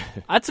bait.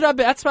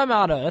 That's my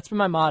motto. That's been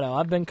my motto.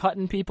 I've been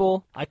cutting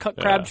people. I cut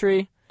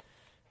Crabtree.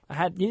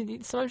 Sometimes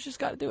you just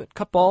got to do it.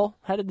 Cut ball.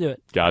 Had to do it.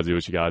 Got to do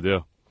what you got to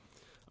do.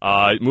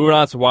 Moving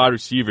on to wide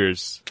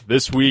receivers.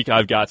 This week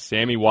I've got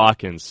Sammy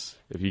Watkins.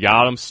 If you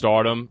got him,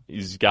 start him.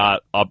 He's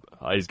got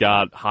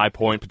high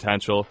point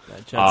potential.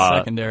 Jets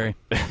secondary.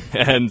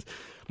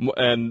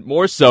 and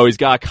more so, he's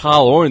got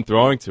Kyle Orton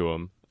throwing to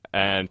him.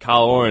 And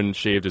Kyle Orton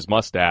shaved his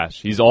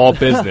mustache. He's all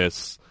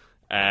business.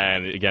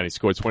 And again, he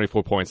scored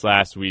 24 points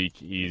last week.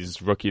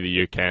 He's Rookie of the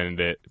Year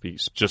candidate.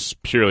 He's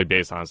just purely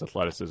based on his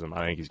athleticism.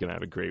 I think he's going to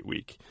have a great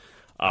week.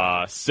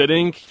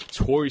 Sitting,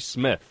 Torrey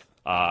Smith.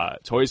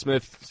 Torrey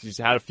Smith, he's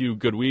had a few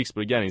good weeks,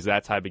 but again, he's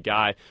that type of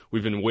guy.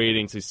 We've been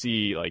waiting to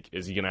see,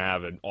 is he going to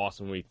have an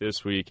awesome week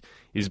this week?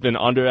 He's been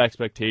under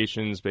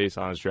expectations based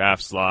on his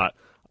draft slot.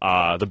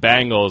 The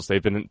Bengals,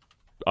 they've been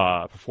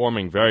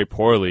performing very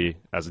poorly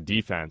as a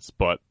defense,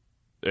 but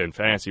in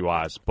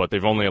fantasy-wise, but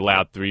they've only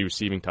allowed 3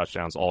 receiving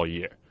touchdowns all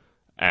year.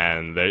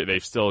 And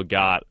they've still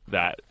got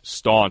that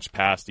staunch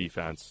pass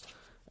defense.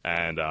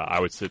 And I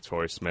would sit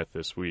Torrey Smith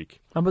this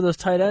week. How about those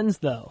tight ends,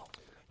 though?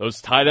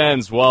 Those tight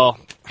ends, well,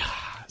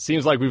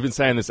 seems like we've been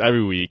saying this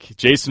every week.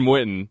 Jason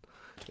Witten,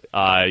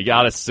 you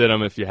got to sit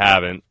him if you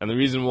haven't. And the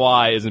reason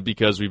why isn't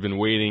because we've been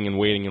waiting and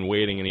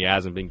he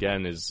hasn't been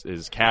getting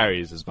his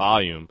carries, his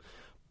volume.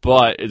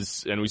 But,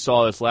 and we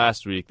saw this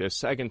last week, their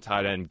second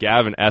tight end,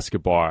 Gavin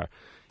Escobar,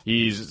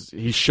 he's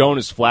shown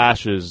his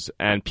flashes,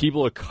 and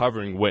people are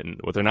covering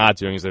Witten. What they're not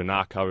doing is they're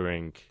not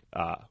covering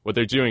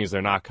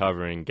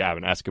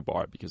Gavin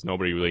Escobar because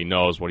nobody really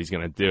knows what he's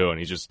going to do, and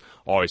he just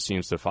always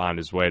seems to find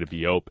his way to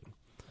be open.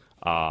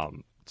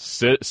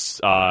 To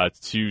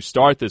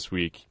start this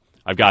week,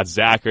 I've got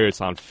Zach Ertz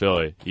on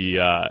Philly. He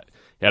had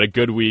a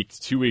good week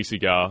 2 weeks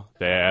ago.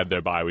 They had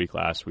their bye week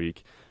last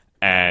week.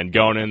 And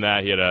going in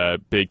that, he had a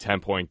big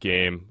 10-point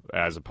game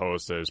as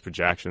opposed to his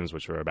projections,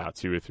 which were about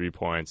 2 or 3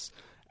 points.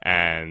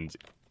 And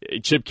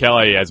Chip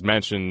Kelly has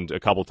mentioned a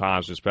couple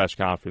times in his press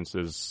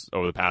conferences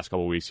over the past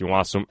couple weeks he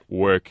wants to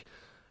work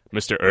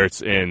Mr.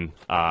 Ertz in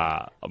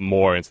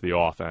more into the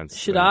offense.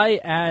 Should I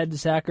add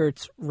Zach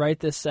Ertz right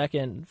this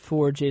second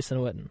for Jason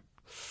Witten?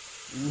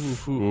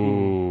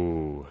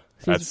 Ooh.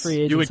 He's a free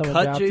agent. You would Someone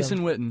cut dropped Jason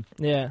him. Witten.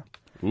 Yeah.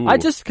 Ooh. I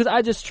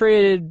just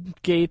traded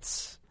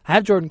Gates. I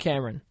have Jordan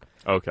Cameron.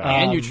 Okay.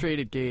 And you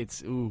traded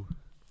Gates. Ooh.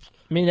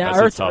 I mean, now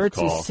That's a tough Ertz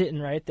call. is sitting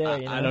right there.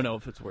 You know? I don't know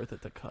if it's worth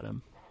it to cut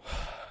him.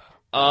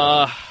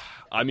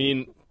 I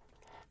mean,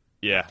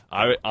 yeah.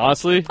 I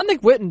honestly, I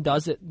think Witten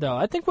does it though.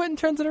 I think Witten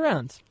turns it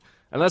around.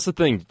 and that's the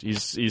thing.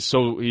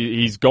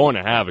 He's going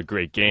to have a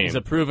great game. He's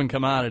a proven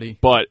commodity.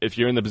 But if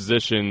you're in the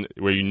position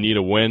where you need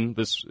a win,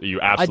 you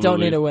absolutely. I don't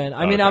need a win.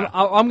 I mean, Okay.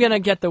 I'm gonna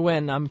get the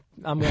win. I'm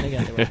gonna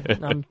get the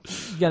win. I'm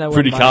gonna win.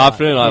 Pretty by a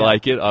confident. lot. I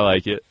Yeah.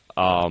 like it.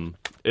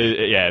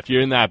 Yeah, if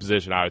you're in that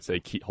position, I would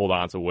say hold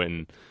on to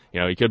Witten. You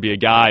know, he could be a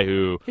guy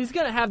who He's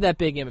gonna have that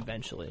big game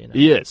eventually. You know?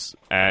 he is,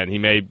 and he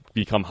may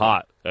become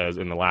hot as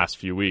in the last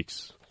few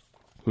weeks.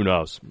 Who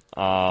knows?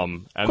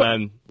 And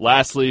then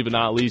lastly, but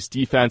not least,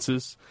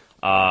 defenses.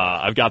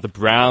 I've got the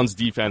Browns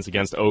defense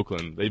against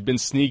Oakland. They've been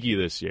sneaky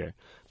this year.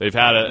 They've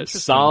had a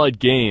solid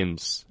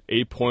games,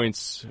 8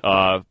 points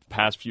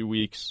past few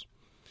weeks.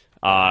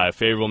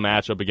 Favorable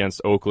matchup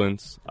against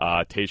Oakland.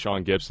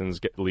 Tayshaun Gibson's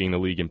leading the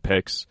league in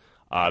picks.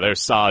 They're a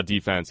solid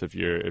defense if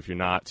you're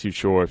not too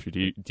sure if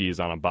your D is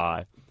on a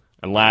bye.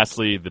 And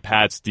lastly, the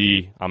Pats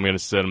D, I'm going to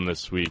sit them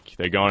this week.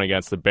 They're going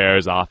against the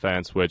Bears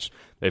offense, which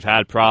they've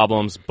had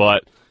problems,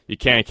 but you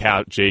can't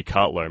count Jay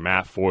Cutler,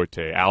 Matt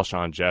Forte,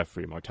 Alshon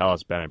Jeffrey,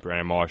 Martellus Bennett,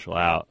 Brandon Marshall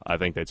out. I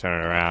think they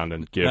turn it around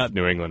and give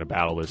New England a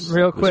battle this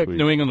Real quick. week.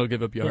 New England will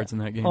give up yards in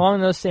that game. Along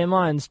those same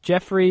lines,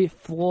 Jeffrey,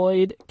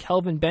 Floyd,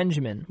 Kelvin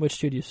Benjamin. Which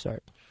two do you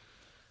start?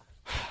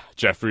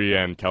 Jeffrey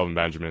and Kelvin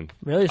Benjamin.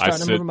 Really? You're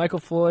starting him over Michael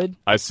Floyd?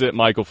 I sit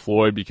Michael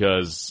Floyd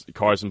because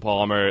Carson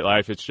Palmer,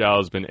 Larry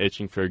Fitzgerald has been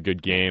itching for a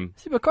good game.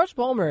 See, but Carson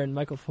Palmer and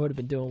Michael Floyd have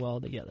been doing well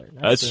together.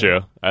 That's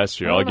true. That's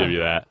true. I don't I'll give know.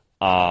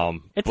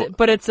 you that.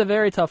 But it's a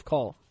very tough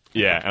call.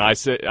 Yeah, and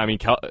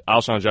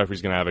Alshon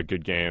Jeffrey's going to have a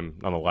good game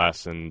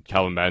nonetheless, and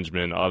Kelvin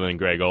Benjamin, other than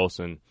Greg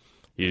Olsen,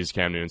 he's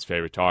Cam Newton's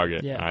favorite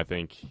target. Yeah. And I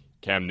think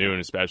Cam Newton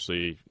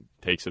especially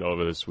takes it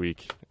over this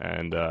week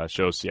and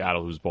shows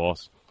Seattle who's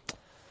boss.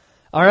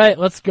 All right,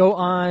 let's go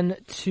on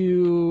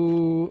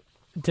to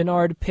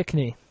Denard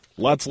Pickney.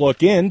 Let's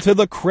look into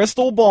the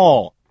crystal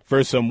ball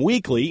for some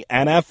weekly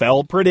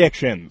NFL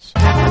predictions.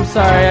 I'm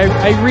sorry,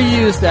 I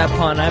reused that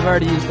pun. I've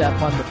already used that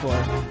pun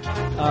before.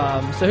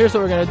 So here's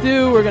what we're going to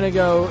do. We're going to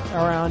go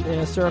around in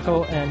a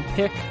circle and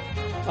pick.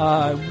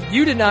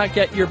 You did not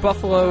get your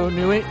Buffalo,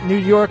 New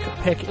York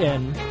pick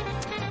in.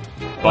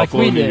 Buffalo, like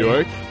we New did.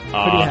 York.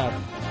 What do you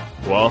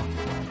have? Well,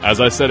 as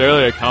I said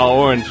earlier, Kyle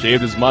Orton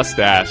shaved his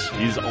mustache.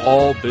 He's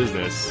all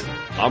business.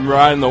 I'm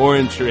riding the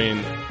Orton train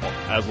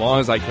as long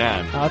as I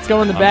can. Let's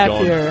go in the I'm back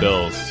going here.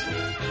 Bills.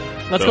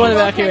 Let's go in the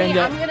back here and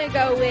I'm going to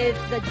go with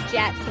the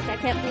Jets, which I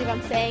can't believe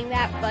I'm saying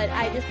that, but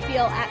I just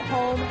feel at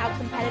home how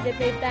competitive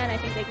they've been. I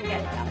think they can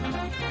get it done.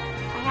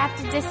 I have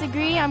to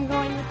disagree. I'm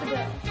going with the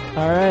Bills.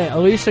 All right,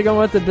 Alicia going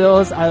with the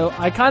Bills.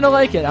 I kind of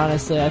like it,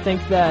 honestly. I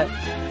think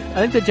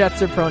the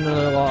Jets are prone to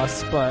their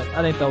loss, but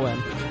I think they'll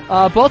win.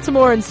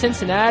 Baltimore and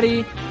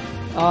Cincinnati,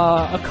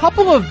 a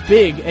couple of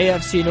big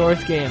AFC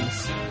North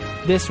games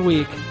this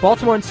week.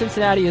 Baltimore and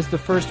Cincinnati is the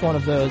first one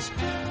of those.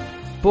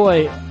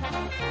 Boy,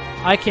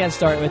 I can't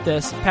start with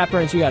this. Pat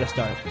Burns, you got to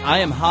start. I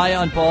am high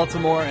on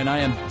Baltimore, and I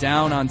am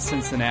down on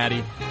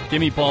Cincinnati. Give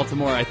me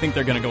Baltimore. I think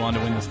they're going to go on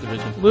to win this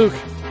division. Luke.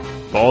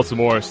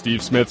 Baltimore,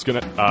 Steve Smith's going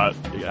to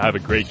have a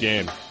great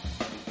game.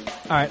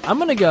 All right, I'm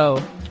going to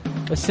go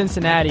with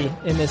Cincinnati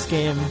in this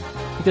game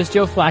because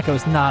Joe Flacco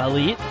is not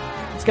elite.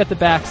 Let's get the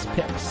backs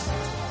picks.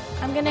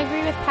 I'm going to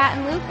agree with Pat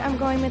and Luke. I'm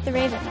going with the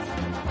Ravens.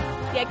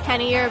 Yeah,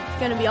 Kenny, you're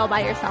going to be all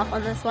by yourself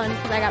on this one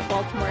because I got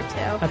Baltimore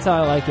too. That's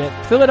how I like it.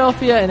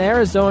 Philadelphia and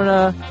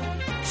Arizona,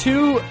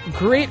 two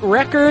great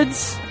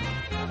records,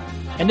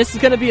 and this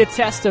is going to be a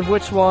test of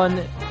which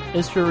one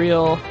is for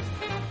real.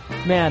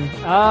 Man,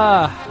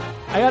 I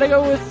gotta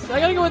go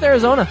with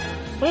Arizona.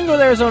 I'm gonna go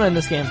with Arizona in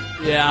this game.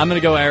 Yeah, I'm going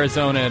to go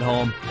Arizona at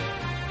home.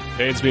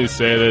 Pains me to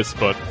say this,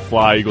 but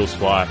fly, Eagles,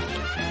 fly.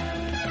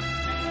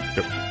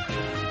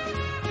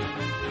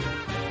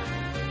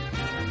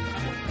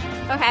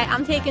 Okay,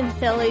 I'm taking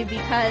Philly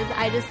because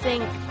I just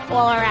think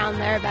all around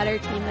they're a better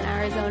team than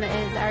Arizona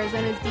is.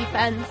 Arizona's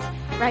defense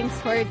ranks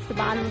towards the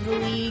bottom of the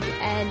league,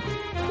 and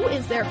who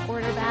is their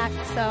quarterback?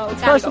 So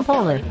It's Carson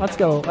Palmer. Let's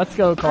go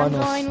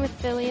Cardinals. I'm going with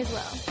Philly as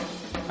well.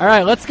 All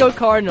right, let's go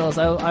Cardinals.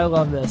 I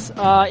love this.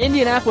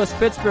 Indianapolis,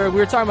 Pittsburgh. We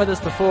were talking about this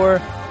before.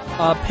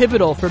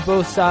 Pivotal for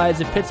both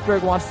sides. If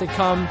Pittsburgh wants to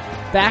come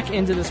back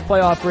into this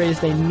playoff race,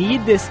 they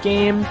need this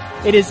game.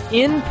 It is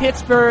in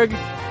Pittsburgh.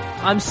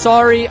 I'm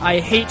sorry. I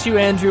hate you,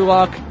 Andrew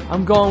Luck.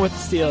 I'm going with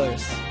the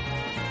Steelers.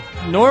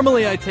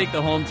 Normally I take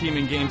the home team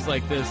in games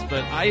like this,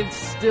 but I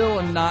still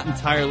am not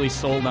entirely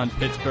sold on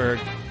Pittsburgh.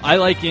 I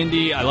like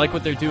Indy. I like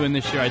what they're doing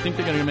this year. I think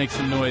they're going to make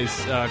some noise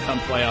come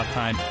playoff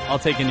time. I'll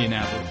take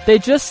Indianapolis. They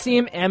just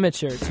seem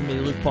amateur to me,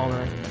 Luke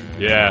Palmer.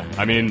 Yeah,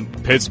 I mean,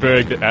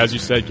 Pittsburgh, as you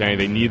said, Kenny,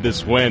 they need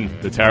this win.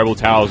 The terrible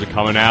towels are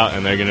coming out,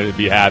 and they're going to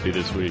be happy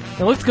this week.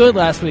 It looked good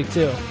last week,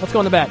 too. Let's go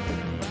in the back.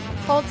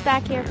 Colts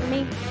back here for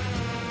me.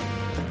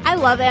 I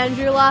love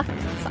Andrew Luck,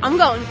 so I'm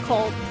going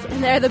Colts,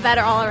 and they're the better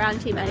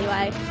all-around team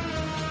anyway.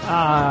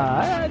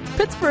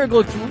 Pittsburgh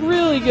looked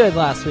really good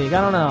last week.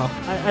 I don't know.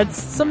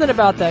 It's something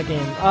about that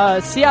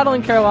game. Seattle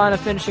and Carolina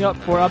finishing up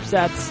 4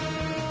 upsets.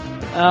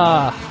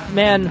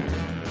 Man,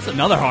 it's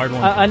another hard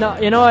one. I know.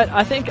 You know what?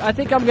 I think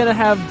I'm gonna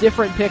have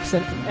different picks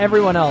than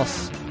everyone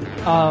else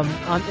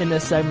in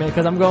this segment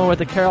because I'm going with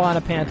the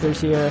Carolina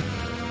Panthers here.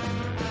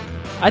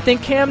 I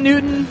think Cam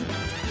Newton,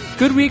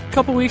 good week a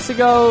couple weeks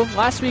ago.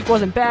 Last week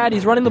wasn't bad.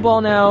 He's running the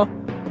ball now.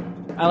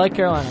 I like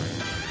Carolina.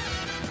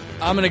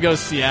 I'm going to go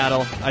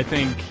Seattle. I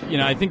think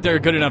they're a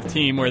good enough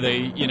team where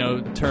they,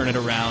 turn it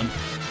around.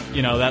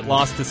 That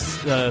loss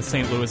to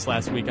St. Louis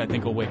last week, I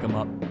think will wake them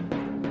up.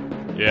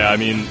 Yeah, I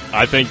mean,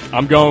 I think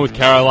I'm going with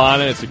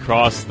Carolina. It's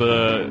across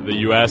the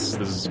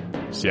U.S.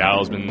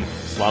 Seattle's been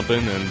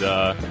slumping, and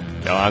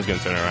Carolina's going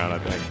to turn it around, I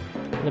think.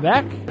 In the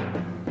back?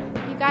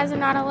 You guys are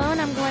not alone.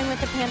 I'm going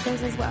with the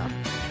Panthers as well.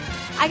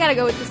 I gotta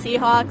go with the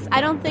Seahawks. I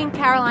don't think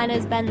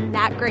Carolina's been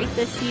that great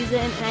this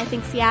season, and I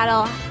think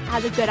Seattle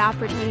has a good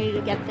opportunity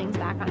to get things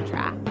back on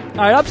track.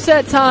 All right,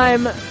 upset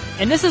time,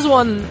 and this is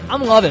one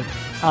I'm loving.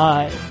 It's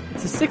a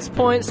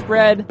 6-point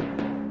spread,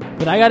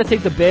 but I gotta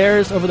take the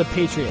Bears over the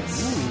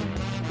Patriots. Ooh,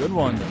 good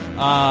one.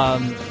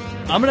 I'm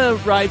gonna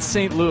ride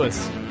St. Louis.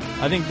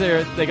 I think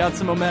they got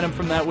some momentum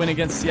from that win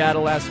against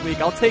Seattle last week.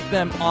 I'll take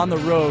them on the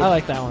road. I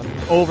like that one.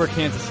 Over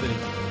Kansas City.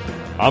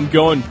 I'm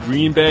going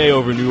Green Bay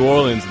over New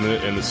Orleans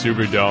in the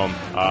Superdome.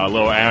 A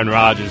little Aaron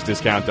Rodgers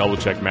discount double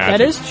check match.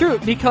 That is true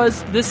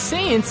because the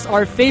Saints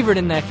are favored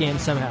in that game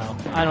somehow.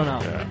 I don't know.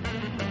 Yeah.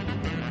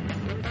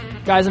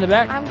 Guys in the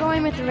back? I'm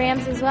going with the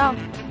Rams as well.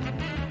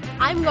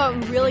 I'm going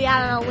really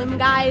out on a limb,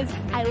 guys.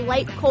 I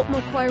like Colt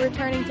McCoy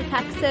returning to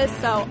Texas,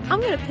 so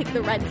I'm going to pick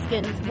the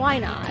Redskins. Why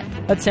not?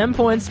 A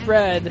 10-point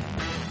spread.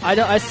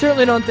 I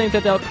certainly don't think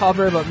that they'll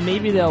cover, but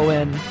maybe they'll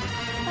win.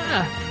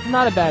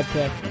 Not a bad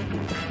pick.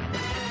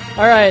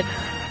 All right,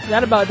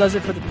 that about does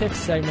it for the picks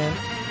segment.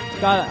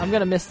 I'm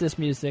gonna miss this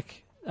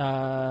music.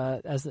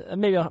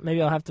 Maybe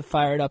I'll have to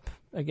fire it up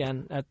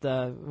again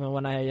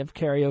when I have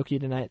karaoke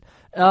tonight.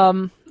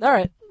 All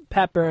right,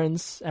 Pat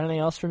Burns. Anything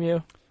else from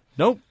you?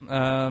 Nope.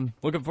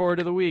 Looking forward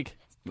to the week.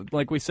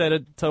 Like we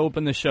said to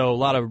open the show, a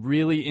lot of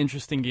really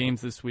interesting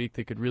games this week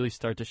that could really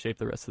start to shape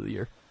the rest of the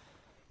year.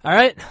 All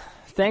right.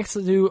 Thanks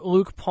to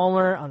Luke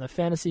Palmer on the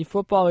fantasy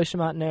football, Alicia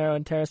Montanaro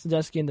and Tara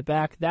Sadowski in the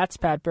back. That's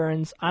Pat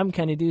Burns. I'm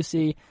Kenny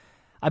Ducey.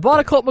 I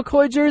bought a Colt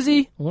McCoy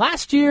jersey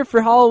last year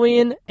for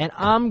Halloween, and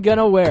I'm going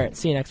to wear it.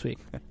 See you next week.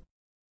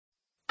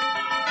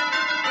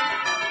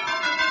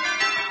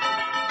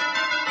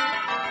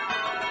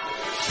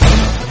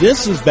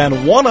 This has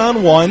been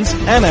One-on-One's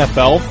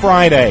NFL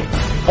Friday,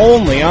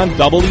 only on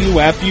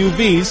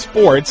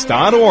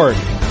WFUVSports.org.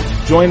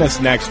 Join us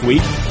next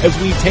week as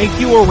we take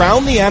you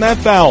around the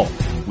NFL.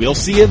 We'll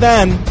see you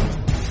then.